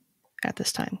 22 at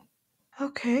this time.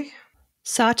 Okay.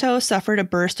 Sato suffered a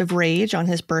burst of rage on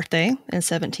his birthday in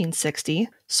 1760,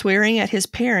 swearing at his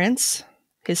parents,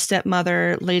 his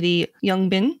stepmother, Lady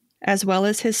Youngbin, as well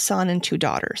as his son and 2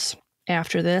 daughters.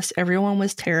 After this, everyone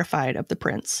was terrified of the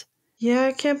prince. Yeah,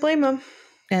 I can't blame him.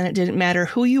 And it didn't matter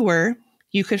who you were,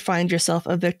 you could find yourself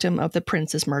a victim of the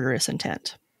prince's murderous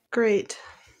intent. Great.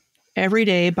 Every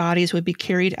day, bodies would be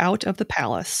carried out of the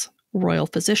palace. Royal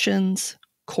physicians,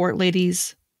 court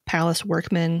ladies, palace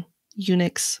workmen,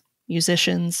 eunuchs,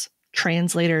 musicians,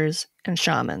 translators, and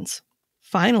shamans.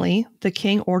 Finally, the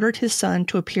king ordered his son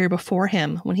to appear before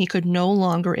him when he could no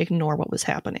longer ignore what was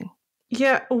happening.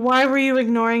 Yeah, why were you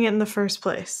ignoring it in the first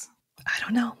place? I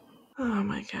don't know. Oh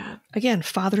my God. Again,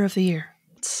 Father of the Year.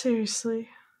 Seriously.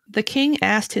 The king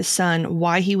asked his son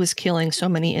why he was killing so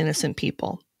many innocent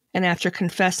people. And after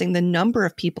confessing the number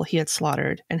of people he had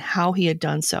slaughtered and how he had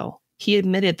done so, he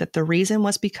admitted that the reason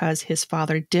was because his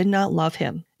father did not love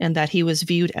him and that he was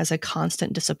viewed as a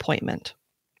constant disappointment.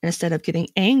 Instead of getting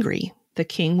angry, the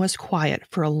king was quiet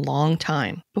for a long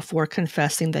time before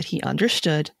confessing that he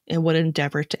understood and would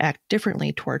endeavor to act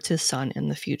differently towards his son in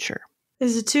the future.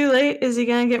 Is it too late? Is he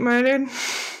going to get murdered?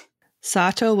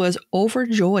 Sato was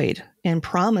overjoyed and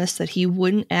promised that he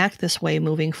wouldn't act this way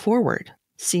moving forward,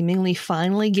 seemingly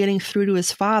finally getting through to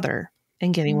his father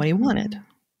and getting what he wanted.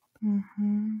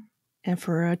 And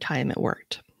for a time, it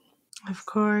worked. Of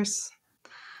course.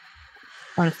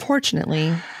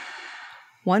 Unfortunately,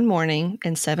 one morning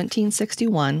in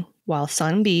 1761, while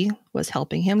Sunbi was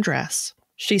helping him dress,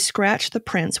 she scratched the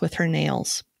prince with her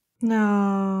nails.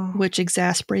 No. Which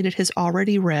exasperated his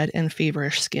already red and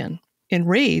feverish skin.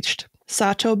 Enraged,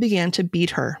 Sato began to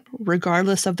beat her,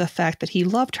 regardless of the fact that he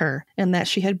loved her and that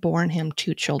she had borne him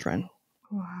 2 children.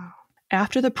 Wow.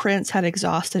 After the prince had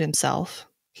exhausted himself,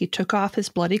 He took off his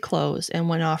bloody clothes and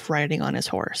went off riding on his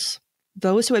horse.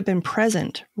 Those who had been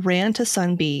present ran to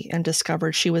Sunbi and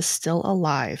discovered she was still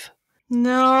alive,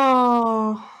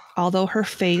 No. although her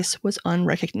face was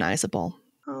unrecognizable.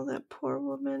 Oh, that poor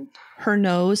woman. Her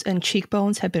nose and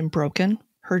cheekbones had been broken,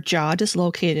 her jaw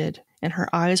dislocated, and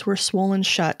her eyes were swollen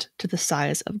shut to the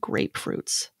size of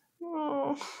grapefruits.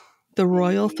 Oh. The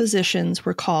royal physicians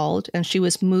were called, and she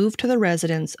was moved to the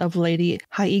residence of Lady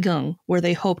Haigung, where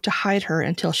they hoped to hide her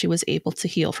until she was able to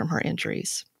heal from her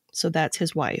injuries. So that's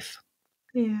his wife.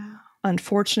 Yeah.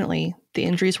 Unfortunately, the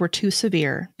injuries were too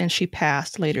severe, and she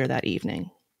passed later that evening.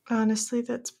 Honestly,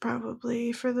 that's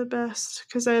probably for the best,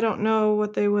 because I don't know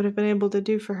what they would have been able to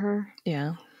do for her.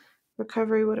 Yeah.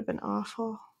 Recovery would have been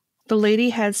awful. The lady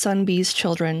had Sunbi's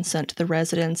children sent to the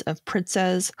residence of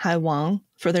Princess Haiwang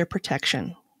for their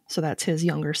protection. So that's his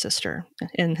younger sister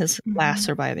and his last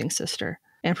surviving sister,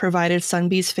 and provided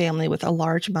Sunbi's family with a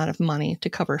large amount of money to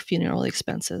cover funeral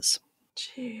expenses.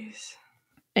 Jeez.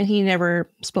 And he never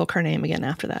spoke her name again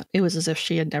after that. It was as if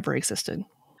she had never existed.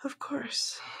 Of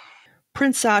course.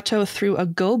 Prince Sato threw a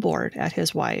go board at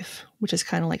his wife, which is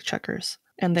kind of like checkers,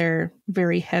 and they're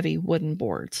very heavy wooden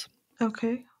boards.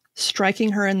 Okay.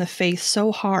 Striking her in the face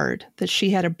so hard that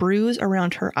she had a bruise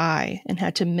around her eye and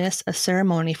had to miss a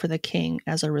ceremony for the king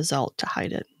as a result to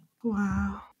hide it.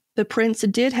 Wow. The prince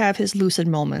did have his lucid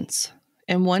moments,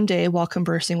 and one day while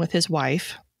conversing with his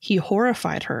wife, he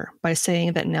horrified her by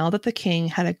saying that now that the king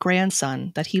had a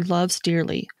grandson that he loves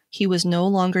dearly, he was no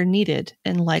longer needed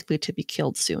and likely to be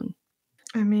killed soon.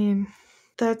 I mean,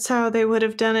 that's how they would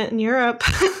have done it in Europe.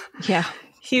 Yeah.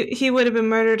 He would have been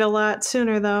murdered a lot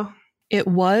sooner, though. It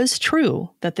was true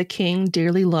that the king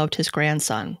dearly loved his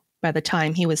grandson. By the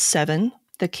time he was 7,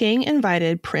 the king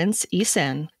invited Prince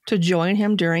Isen to join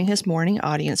him during his morning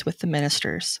audience with the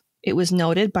ministers. It was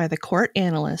noted by the court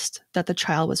analyst that the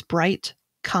child was bright,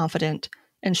 confident,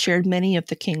 and shared many of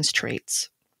the king's traits.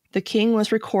 The king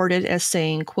was recorded as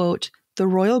saying, quote, "The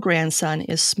royal grandson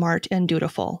is smart and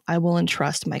dutiful. I will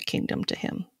entrust my kingdom to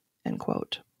him," end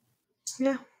quote.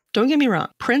 Yeah. Don't get me wrong.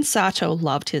 Prince Sato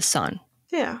loved his son,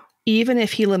 Yeah. even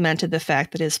if he lamented the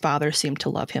fact that his father seemed to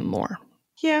love him more.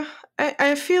 Yeah.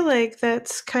 I feel like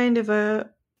that's kind of a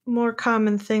more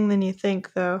common thing than you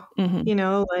think, though. Mm-hmm. You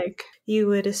know, like you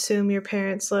would assume your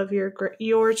parents love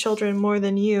your children more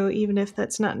than you, even if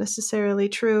that's not necessarily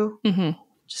true. Mm-hmm.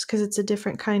 Just because it's a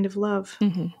different kind of love.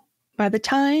 Mm-hmm. By the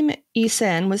time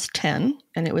Isen was 10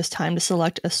 and it was time to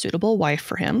select a suitable wife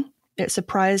for him, it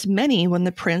surprised many when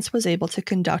the prince was able to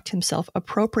conduct himself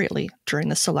appropriately during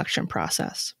the selection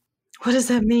process. What does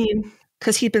that mean?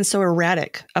 Because he'd been so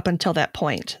erratic up until that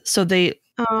point. So they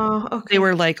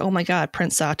were like, oh my God,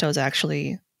 Prince Sato's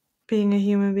actually being a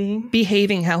human being,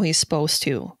 behaving how he's supposed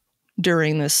to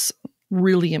during this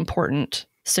really important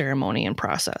ceremony and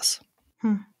process.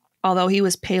 Although he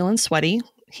was pale and sweaty,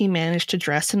 he managed to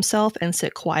dress himself and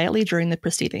sit quietly during the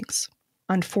proceedings.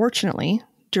 Unfortunately,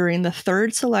 during the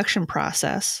 3rd selection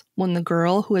process, when the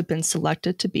girl who had been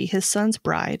selected to be his son's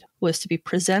bride was to be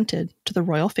presented to the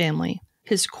royal family,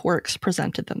 his quirks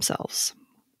presented themselves.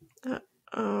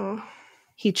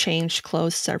 He changed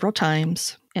clothes several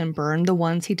times and burned the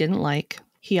ones he didn't like.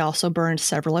 He also burned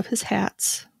several of his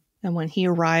hats. And when he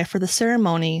arrived for the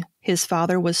ceremony, his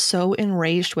father was so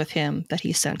enraged with him that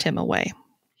he sent him away.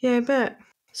 Yeah, I bet.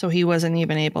 So he wasn't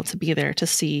even able to be there to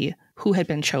see who had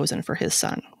been chosen for his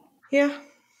son. Yeah.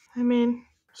 I mean,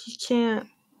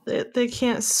 they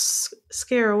can't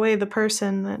scare away the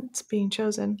person that's being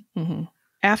chosen. Mm-hmm.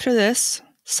 After this,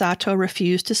 Sato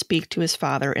refused to speak to his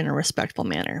father in a respectful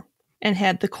manner, and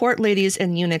had the court ladies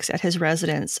and eunuchs at his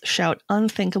residence shout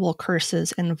unthinkable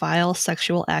curses and vile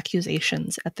sexual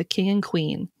accusations at the king and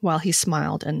queen while he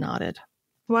smiled and nodded.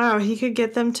 Wow, he could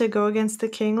get them to go against the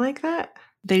king like that?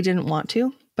 They didn't want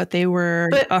to, but they were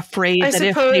afraid that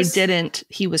if they didn't,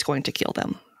 he was going to kill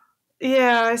them.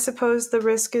 Yeah, I suppose the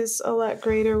risk is a lot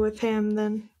greater with him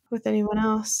than with anyone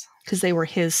else. Because they were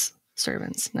his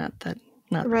servants, not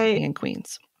right. The king and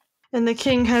queens. And the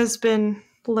king has been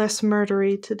less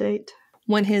murdery to date.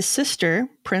 When his sister,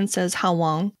 Princess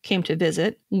Hawang, came to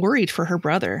visit, worried for her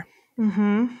brother,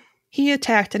 he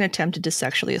attacked and attempted to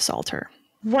sexually assault her.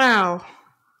 Wow.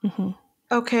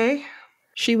 Okay.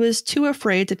 She was too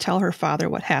afraid to tell her father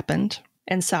what happened,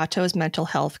 and Sato's mental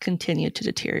health continued to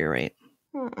deteriorate.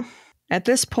 At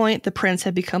this point, the prince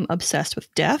had become obsessed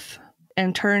with death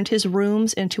and turned his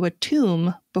rooms into a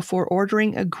tomb before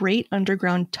ordering a great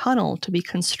underground tunnel to be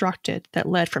constructed that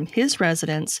led from his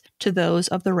residence to those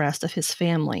of the rest of his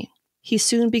family. He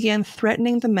soon began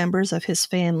threatening the members of his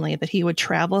family that he would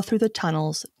travel through the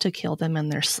tunnels to kill them in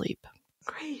their sleep.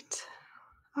 Great.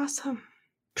 Awesome.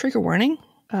 Trigger warning.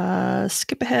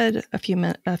 Skip ahead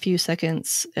a few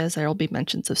seconds as there will be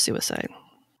mentions of suicide.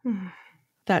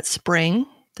 That spring,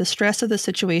 the stress of the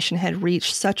situation had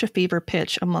reached such a fever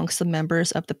pitch amongst the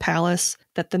members of the palace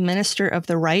that the minister of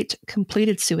the right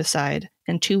completed suicide,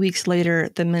 and 2 weeks later,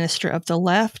 the minister of the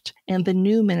left and the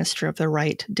new minister of the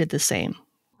right did the same.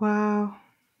 Wow.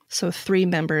 So 3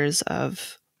 members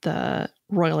of the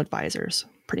royal advisors,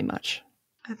 pretty much.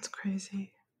 That's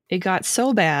crazy. It got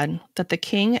so bad that the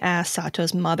king asked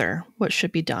Sato's mother what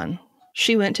should be done.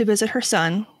 She went to visit her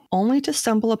son, only to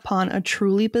stumble upon a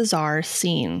truly bizarre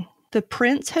scene. The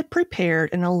prince had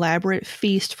prepared an elaborate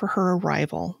feast for her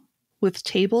arrival, with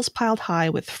tables piled high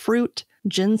with fruit,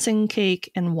 ginseng cake,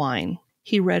 and wine.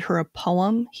 He read her a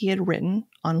poem he had written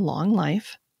on long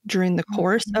life. During the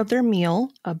course of their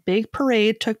meal, a big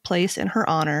parade took place in her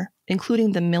honor,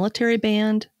 including the military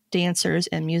band, dancers,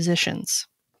 and musicians.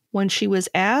 When she was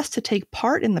asked to take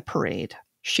part in the parade,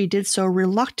 she did so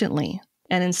reluctantly,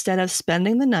 and instead of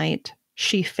spending the night,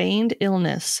 she feigned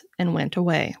illness and went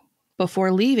away.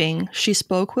 Before leaving, she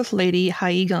spoke with Lady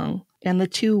Haigang, and the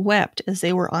two wept as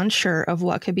they were unsure of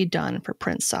what could be done for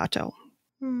Prince Sato.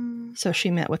 So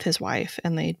she met with his wife,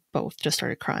 and they both just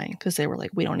started crying because they were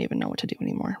like, we don't even know what to do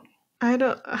anymore.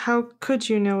 How could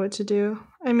you know what to do?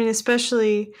 I mean,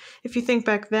 especially if you think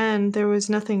back then, there was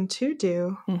nothing to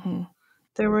do. Mm-hmm.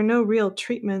 There were no real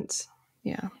treatments.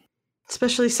 Yeah.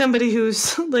 Especially somebody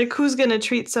who's who's going to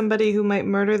treat somebody who might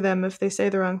murder them if they say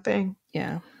the wrong thing?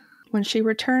 Yeah. When she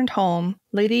returned home,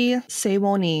 Lady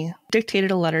Sewoni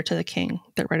dictated a letter to the king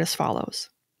that read as follows.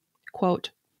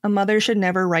 Quote, "A mother should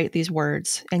never write these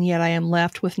words, and yet I am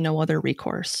left with no other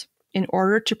recourse. In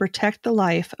order to protect the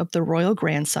life of the royal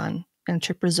grandson and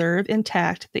to preserve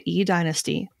intact the Yi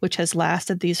dynasty, which has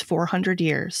lasted these 400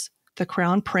 years, the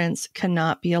crown prince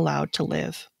cannot be allowed to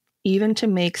live. Even to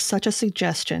make such a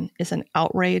suggestion is an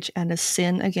outrage and a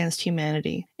sin against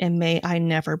humanity, and may I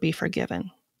never be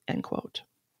forgiven." End quote.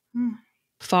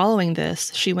 Following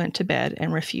this, she went to bed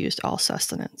and refused all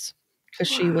sustenance. Because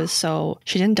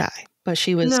she didn't die, but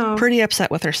she was pretty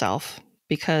upset with herself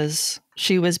because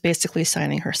she was basically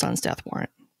signing her son's death warrant.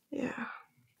 Yeah.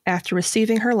 After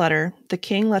receiving her letter, the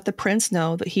king let the prince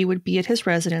know that he would be at his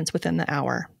residence within the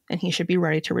hour, and he should be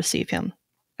ready to receive him.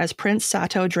 As Prince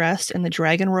Sato dressed in the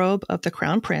dragon robe of the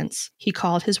crown prince, he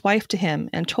called his wife to him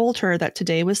and told her that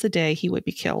today was the day he would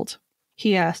be killed.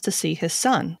 He asked to see his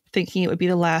son, thinking it would be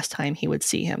the last time he would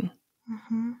see him.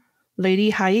 Mm-hmm.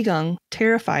 Lady Haigang,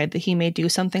 terrified that he may do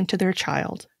something to their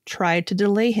child, tried to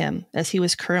delay him as he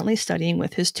was currently studying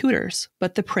with his tutors,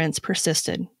 but the prince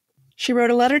persisted. She wrote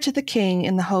a letter to the king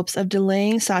in the hopes of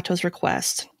delaying Sato's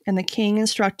request, and the king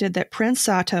instructed that Prince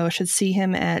Sato should see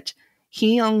him at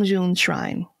Heongjun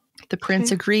Shrine. The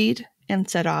prince agreed and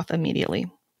set off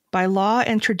immediately. By law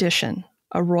and tradition,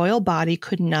 a royal body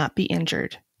could not be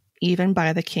injured, even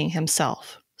by the king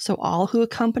himself, so all who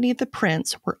accompanied the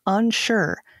prince were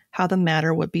unsure how the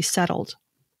matter would be settled,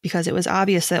 because it was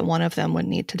obvious that one of them would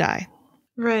need to die.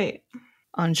 Right.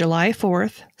 On July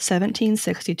 4th,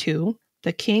 1762,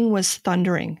 the king was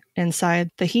thundering inside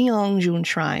the Heongjun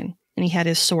Shrine, and he had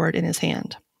his sword in his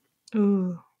hand.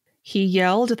 Ooh. He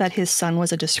yelled that his son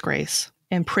was a disgrace,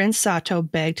 and Prince Sato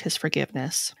begged his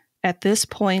forgiveness. At this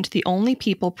point, the only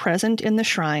people present in the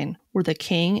shrine were the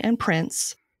king and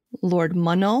prince, Lord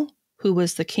Munno, who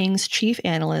was the king's chief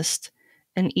analyst,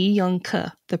 and Yi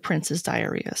Young-ke, the prince's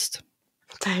diarist.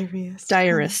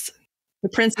 Diarist. The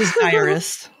prince's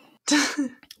diarist.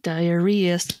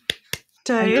 Diarist.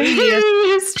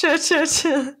 Diarist.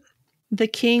 The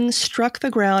king struck the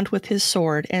ground with his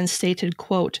sword and stated,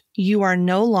 quote, "You are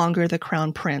no longer the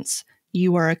crown prince.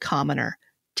 You are a commoner.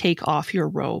 Take off your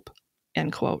robe."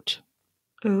 End quote.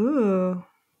 Ooh.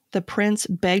 The prince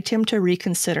begged him to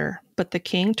reconsider, but the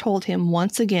king told him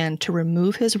once again to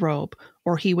remove his robe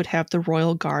or he would have the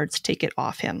royal guards take it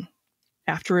off him.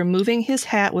 After removing his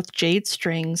hat with jade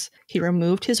strings, he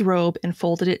removed his robe and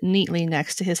folded it neatly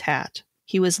next to his hat.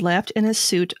 He was left in a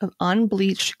suit of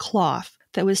unbleached cloth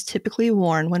that was typically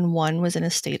worn when one was in a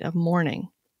state of mourning.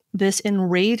 This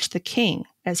enraged the king,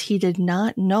 as he did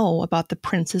not know about the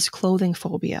prince's clothing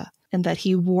phobia, and that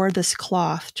he wore this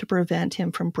cloth to prevent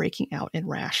him from breaking out in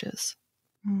rashes.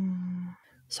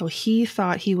 So he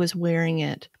thought he was wearing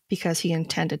it because he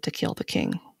intended to kill the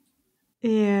king.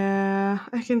 Yeah,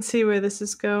 I can see where this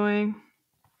is going.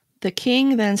 The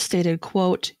king then stated,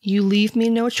 quote, "You leave me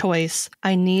no choice.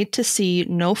 I need to see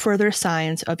no further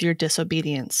signs of your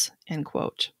disobedience," end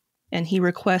quote. And he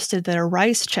requested that a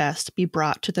rice chest be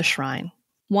brought to the shrine.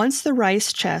 Once the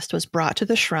rice chest was brought to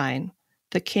the shrine,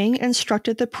 the king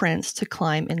instructed the prince to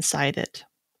climb inside it.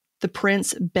 The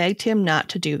prince begged him not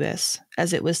to do this,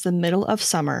 as it was the middle of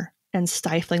summer and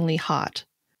stiflingly hot.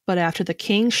 But after the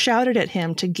king shouted at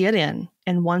him to get in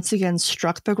and once again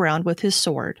struck the ground with his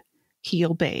sword, he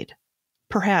obeyed,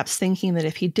 perhaps thinking that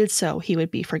if he did so, he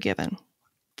would be forgiven.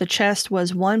 The chest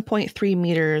was 1.3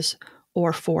 meters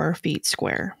or 4 feet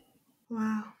square.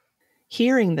 Wow.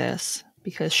 Hearing this,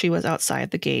 because she was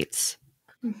outside the gates,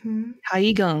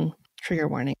 Haigung, trigger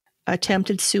warning,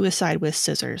 attempted suicide with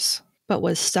scissors, but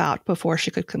was stopped before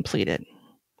she could complete it.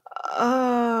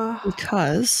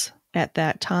 Because at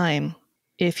that time,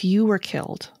 if you were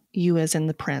killed, you as in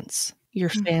the prince, your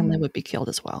family would be killed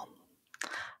as well.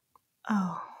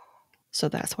 Oh. So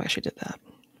that's why she did that.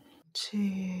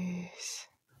 Jeez.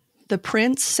 The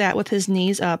prince sat with his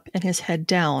knees up and his head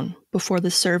down before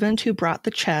the servant who brought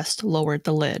the chest lowered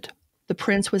the lid. The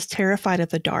prince was terrified of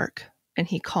the dark, and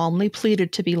he calmly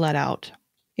pleaded to be let out.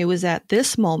 It was at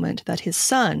this moment that his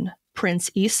son, Prince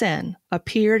Isen,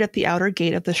 appeared at the outer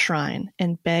gate of the shrine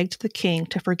and begged the king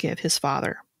to forgive his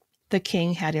father. The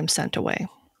king had him sent away,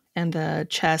 and the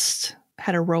chest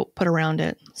had a rope put around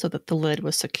it so that the lid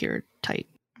was secured tight.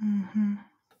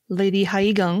 Lady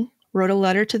Haigung wrote a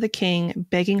letter to the king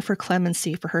begging for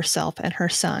clemency for herself and her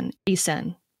son,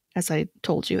 Isen. As I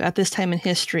told you, at this time in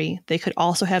history, they could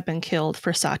also have been killed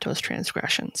for Sato's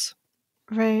transgressions.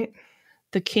 Right.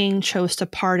 The king chose to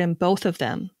pardon both of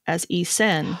them, as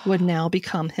Isen would now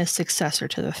become his successor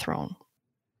to the throne.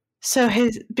 So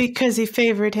because he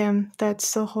favored him,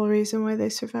 that's the whole reason why they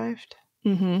survived.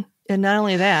 And not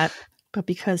only that, but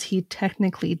because he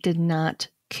technically did not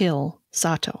kill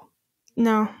Sato.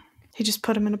 No, he just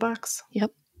put him in a box.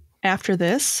 Yep. After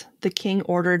this, the king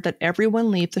ordered that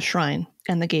everyone leave the shrine,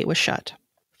 and the gate was shut.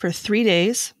 For 3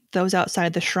 days, those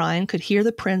outside the shrine could hear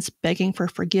the prince begging for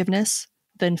forgiveness,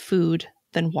 then food,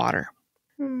 then water.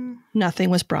 Nothing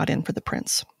was brought in for the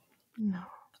prince. No.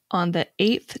 On the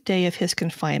 8th day of his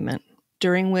confinement,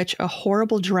 during which a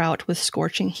horrible drought with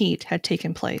scorching heat had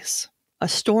taken place, a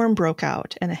storm broke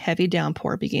out and a heavy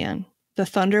downpour began. The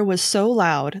thunder was so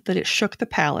loud that it shook the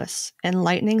palace, and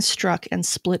lightning struck and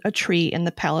split a tree in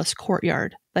the palace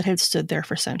courtyard that had stood there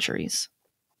for centuries.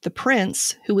 The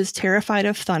prince, who was terrified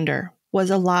of thunder, was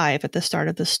alive at the start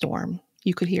of the storm.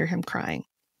 You could hear him crying.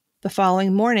 The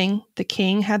following morning, the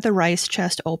king had the rice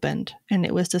chest opened, and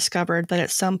it was discovered that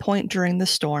at some point during the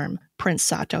storm, Prince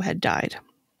Sato had died.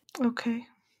 Okay.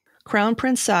 Crown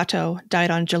Prince Sado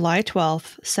died on July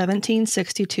 12th,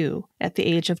 1762, at the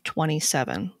age of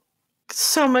 27.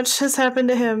 So much has happened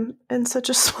to him in such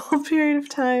a small period of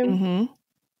time.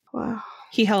 Wow.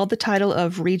 He held the title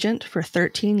of regent for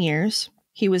 13 years.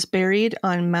 He was buried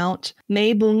on Mount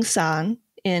Meibung-san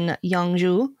in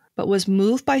Yangzhou, but was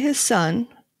moved by his son,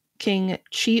 King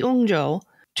Cheongjo,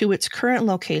 to its current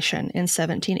location in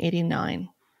 1789.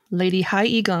 Lady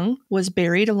Haigung was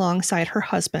buried alongside her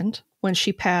husband when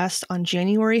she passed on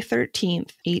January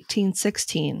 13th,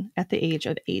 1816, at the age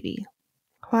of 80.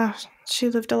 Wow, she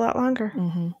lived a lot longer.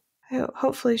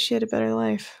 Hopefully she had a better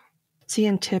life. See,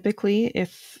 and typically,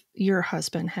 if your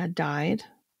husband had died,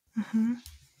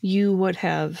 you would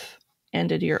have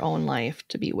ended your own life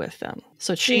to be with them.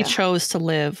 So she chose to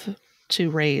live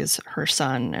to raise her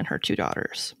son and her 2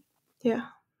 daughters. Yeah.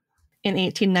 In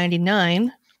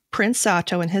 1899, Prince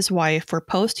Sato and his wife were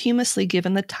posthumously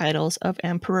given the titles of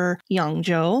Emperor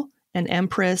Yangzhou and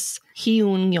Empress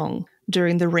Hyunyong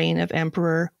during the reign of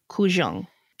Emperor Kujong.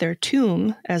 Their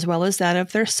tomb, as well as that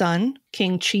of their son,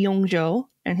 King Cheongjo,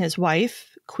 and his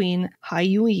wife, Queen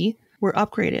Haiyue, were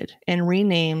upgraded and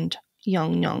renamed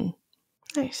Yeongnyeong.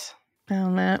 Nice.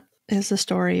 And that is the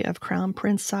story of Crown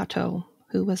Prince Sato,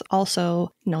 who was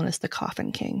also known as the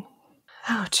Coffin King.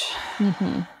 Ouch.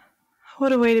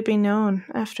 What a way to be known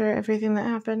after everything that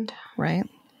happened. Right.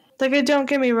 Like, don't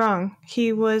get me wrong.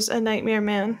 He was a nightmare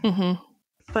man.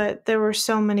 But there were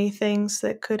so many things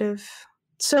that could have...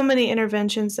 So many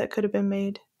interventions that could have been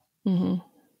made.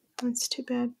 That's too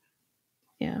bad.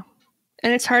 Yeah.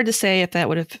 And it's hard to say if that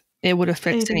would have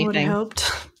fixed anything. Would have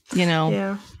helped. You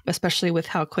know, especially with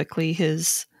how quickly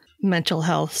his mental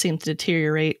health seemed to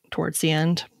deteriorate towards the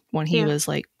end when he was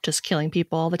like just killing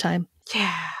people all the time.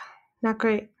 Yeah. Not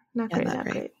great. Not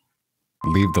great.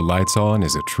 Leave the Lights On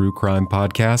is a true crime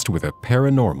podcast with a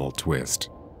paranormal twist.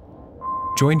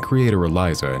 Join creator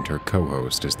Eliza and her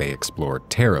co-host as they explore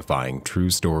terrifying true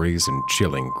stories and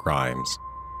chilling crimes.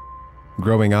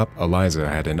 Growing up, Eliza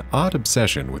had an odd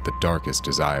obsession with the darkest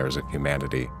desires of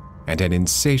humanity and an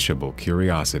insatiable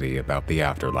curiosity about the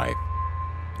afterlife.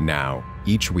 Now,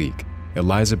 each week,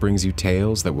 Eliza brings you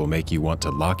tales that will make you want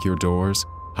to lock your doors,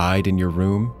 hide in your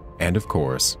room, and of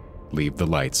course, leave the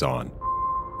lights on.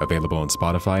 Available on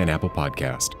Spotify and Apple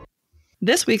Podcast.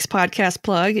 This week's podcast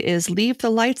plug is Leave the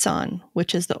Lights On,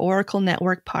 which is the Oracle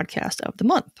Network podcast of the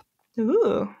month.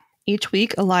 Ooh. Each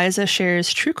week, Eliza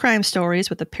shares true crime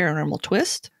stories with a paranormal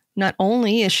twist. Not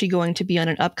only is she going to be on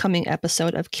an upcoming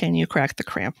episode of Can You Crack the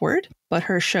Cramp Word, but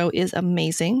her show is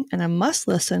amazing and a must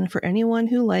listen for anyone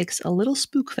who likes a little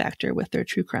spook factor with their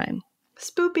true crime.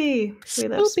 Spoopy. We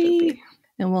love Spoopy.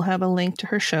 And we'll have a link to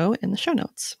her show in the show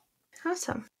notes.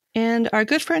 Awesome. And our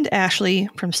good friend Ashley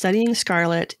from Studying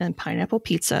Scarlet and Pineapple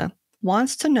Pizza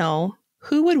wants to know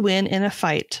who would win in a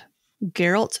fight,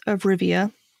 Geralt of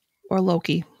Rivia or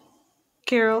Loki?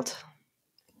 Geralt.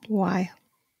 Why?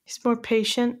 He's more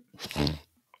patient.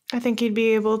 I think he'd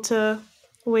be able to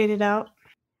wait it out.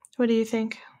 What do you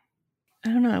think? I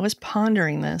don't know. I was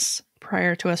pondering this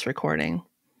prior to us recording.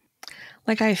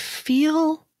 Like, I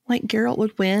feel like Geralt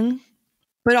would win,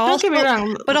 but also, don't get me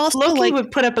wrong. But also, Loki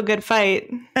would put up a good fight.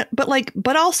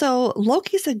 But also,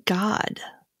 Loki's a god.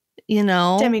 You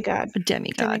know, Demigod. A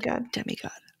demigod.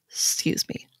 Excuse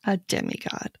me, a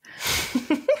demigod.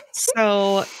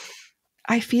 So,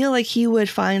 I feel like he would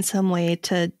find some way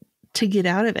to get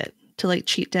out of it, to like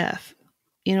cheat death.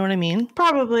 You know what I mean?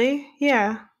 Probably,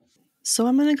 yeah. So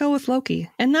I'm gonna go with Loki,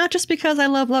 and not just because I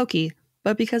love Loki,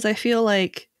 but because I feel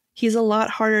like he's a lot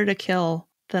harder to kill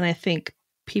than I think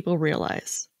people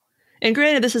realize. And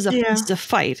granted, this is a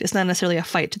fight. It's not necessarily a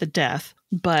fight to the death,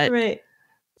 but right.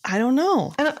 I don't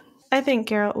know. I think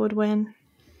Geralt would win.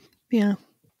 Yeah.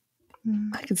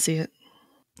 I can see it.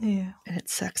 Yeah. And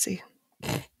it's sexy.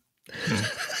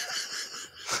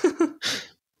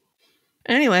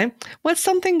 Anyway, what's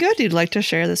something good you'd like to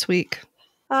share this week?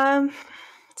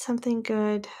 Something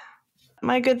good.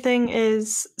 My good thing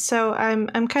is, so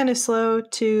I'm kind of slow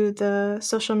to the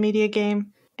social media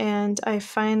game, and I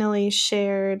finally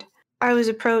shared. I was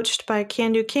approached by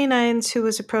Can Do Canines, who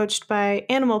was approached by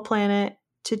Animal Planet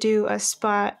to do a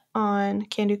spot on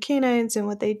Can Do Canines and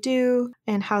what they do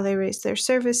and how they raise their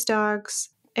service dogs.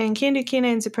 And Can Do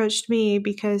Canines approached me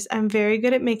because I'm very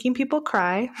good at making people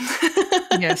cry.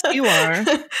 Yes, you are.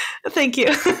 Thank you.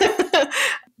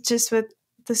 Just with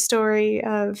the story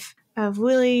of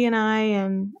Willie and I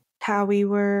and how we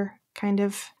were kind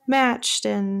of matched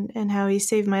and how he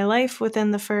saved my life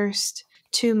within the first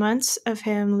 2 months of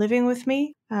him living with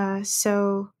me.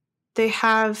 So they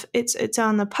have, it's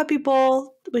on the Puppy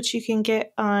Bowl, which you can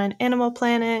get on Animal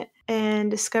Planet and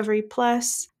Discovery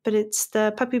Plus, but it's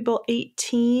the Puppy Bowl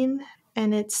 18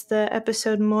 and it's the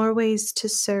episode More Ways to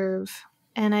Serve.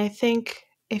 And I think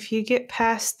if you get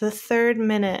past the 3rd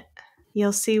minute,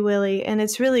 you'll see Willie, and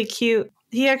it's really cute.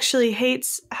 He actually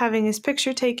hates having his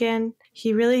picture taken.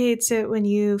 He really hates it when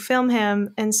you film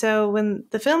him. And so when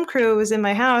the film crew was in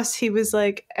my house, he was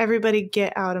like, everybody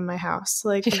get out of my house.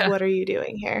 Like, What are you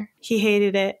doing here? He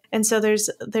hated it. And so there's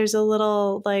a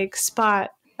little like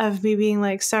spot of me being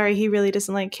like, sorry, he really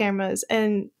doesn't like cameras.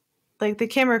 And like the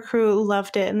camera crew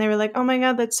loved it. And they were like, oh my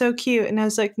God, that's so cute. And I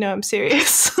was like, no, I'm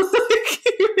serious. Like,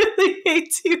 he really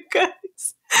hates you guys.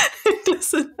 He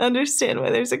doesn't understand why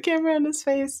there's a camera on his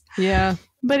face. Yeah.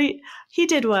 But he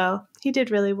did well. He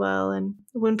did really well. And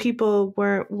when people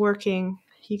weren't working,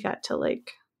 he got to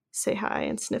like say hi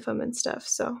and sniff them and stuff.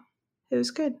 So it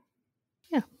was good.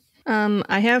 Yeah.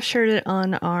 I have shared it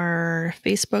on our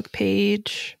Facebook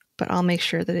page, but I'll make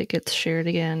sure that it gets shared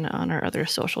again on our other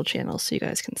social channels so you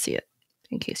guys can see it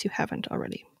in case you haven't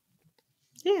already.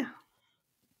 Yeah.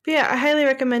 But yeah, I highly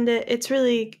recommend it. It's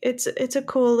really, it's a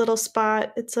cool little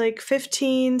spot. It's like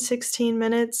 15, 16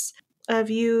 minutes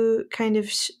of you kind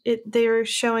of, they're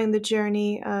showing the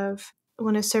journey of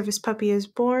when a service puppy is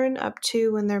born up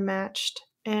to when they're matched.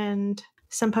 And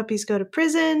some puppies go to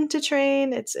prison to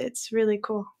train. It's really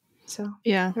cool. So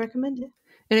yeah, I recommend it.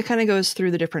 And it kind of goes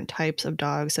through the different types of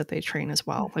dogs that they train as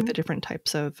well, like the different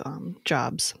types of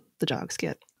jobs the dogs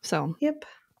get. So yep,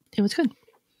 it was good.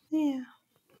 Yeah.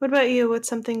 What about you? What's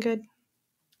something good?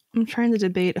 I'm trying to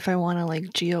debate if I want to like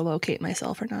geolocate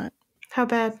myself or not. How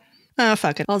bad? Oh,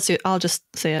 fuck it. I'll just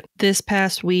say it. This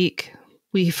past week,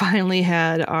 we finally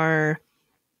had our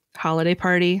holiday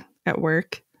party at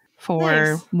work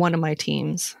for one of my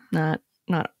teams. Not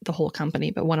the whole company,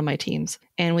 but one of my teams.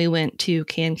 And we went to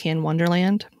Can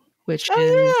Wonderland, which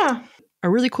is a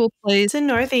really cool place. It's in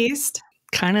Northeast.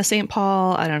 Kind of St.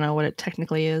 Paul. I don't know what it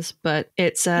technically is, but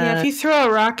it's if you throw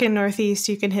a rock in Northeast,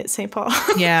 you can hit St. Paul.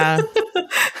 Yeah.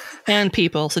 And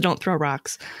people, so don't throw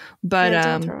rocks. But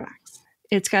don't throw rocks.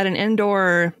 It's got an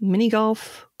indoor mini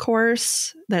golf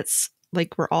course that's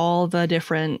like where all the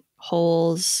different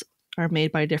holes are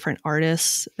made by different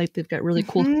artists. Like they've got really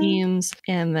cool themes,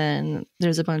 and then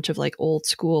there's a bunch of like old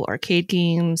school arcade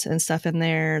games and stuff in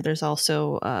there. There's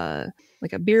also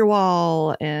like a beer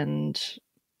wall and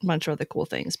bunch of other cool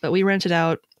things. But we rented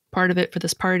out part of it for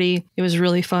this party. It was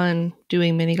really fun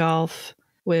doing mini golf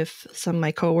with some of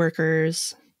my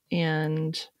coworkers,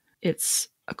 and it's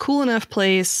a cool enough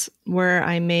place where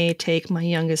I may take my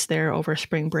youngest there over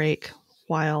spring break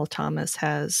while Thomas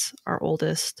has our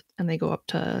oldest, and they go up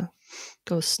to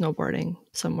go snowboarding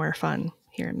somewhere fun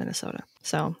here in Minnesota.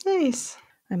 So Nice.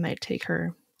 I might take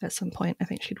her at some point. I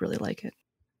think she'd really like it.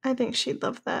 I think she'd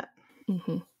love that.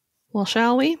 Mm-hmm. Well,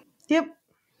 shall we? Yep.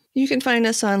 You can find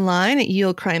us online at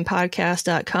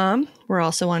yieldcrimepodcast.com. We're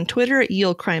also on Twitter at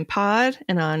yieldcrimepod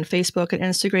and on Facebook and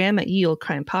Instagram at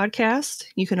yieldcrimepodcast.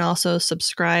 You can also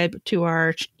subscribe to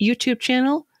our YouTube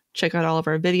channel. Check out all of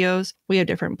our videos. We have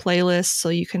different playlists, so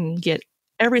you can get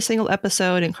every single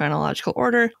episode in chronological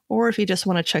order. Or if you just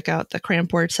want to check out the cram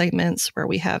board segments where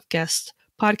we have guest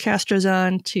podcasters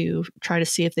on to try to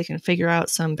see if they can figure out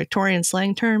some Victorian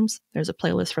slang terms, there's a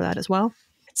playlist for that as well.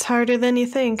 It's harder than you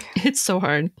think. It's so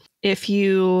hard. If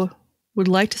you would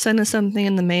like to send us something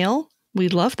in the mail,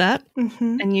 we'd love that.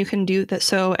 Mm-hmm. And you can do that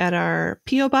so at our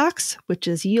P.O. Box, which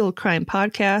is Yield Crime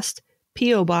Podcast,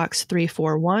 P.O. Box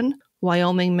 341,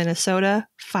 Wyoming, Minnesota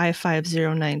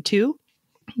 55092.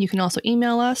 You can also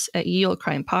email us at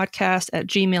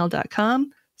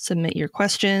yieldcrimepodcast@gmail.com. Submit your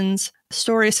questions,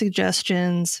 story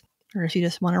suggestions, or if you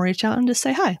just want to reach out and just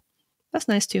say hi. That's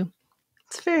nice too.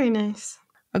 It's very nice.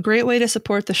 A great way to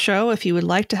support the show, if you would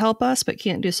like to help us but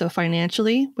can't do so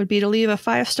financially, would be to leave a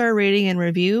 5-star rating and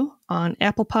review on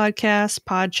Apple Podcasts,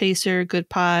 Podchaser, Good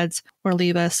Pods, or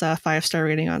leave us a 5-star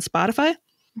rating on Spotify.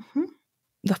 Mm-hmm.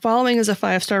 The following is a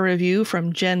 5-star review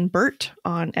from Jen Burt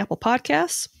on Apple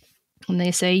Podcasts, and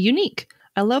they say, unique.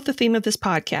 I love the theme of this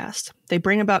podcast. They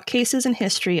bring about cases in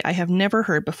history I have never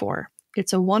heard before.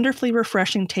 It's a wonderfully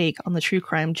refreshing take on the true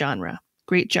crime genre.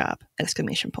 Great job! ! Aw,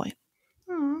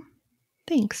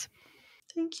 Thanks.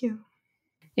 thank you.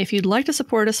 If you'd like to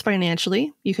support us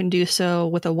financially, you can do so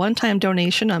with a one-time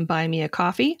donation on Buy Me a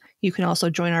Coffee. You can also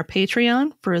join our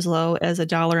Patreon for as low as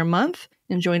 $1 a month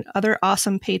and join other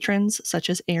awesome patrons such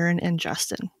as Aaron and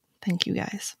Justin. Thank you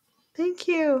guys. Thank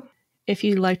you. If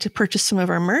you'd like to purchase some of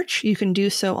our merch, you can do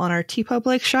so on our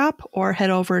TeePublic shop or head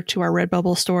over to our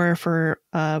Redbubble store for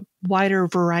a wider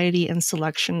variety and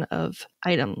selection of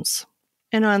items.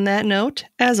 And on that note,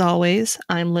 as always,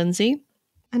 I'm Lindsay.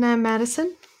 And I'm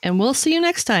Madison. And we'll see you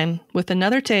next time with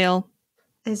another tale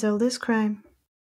As old as crime.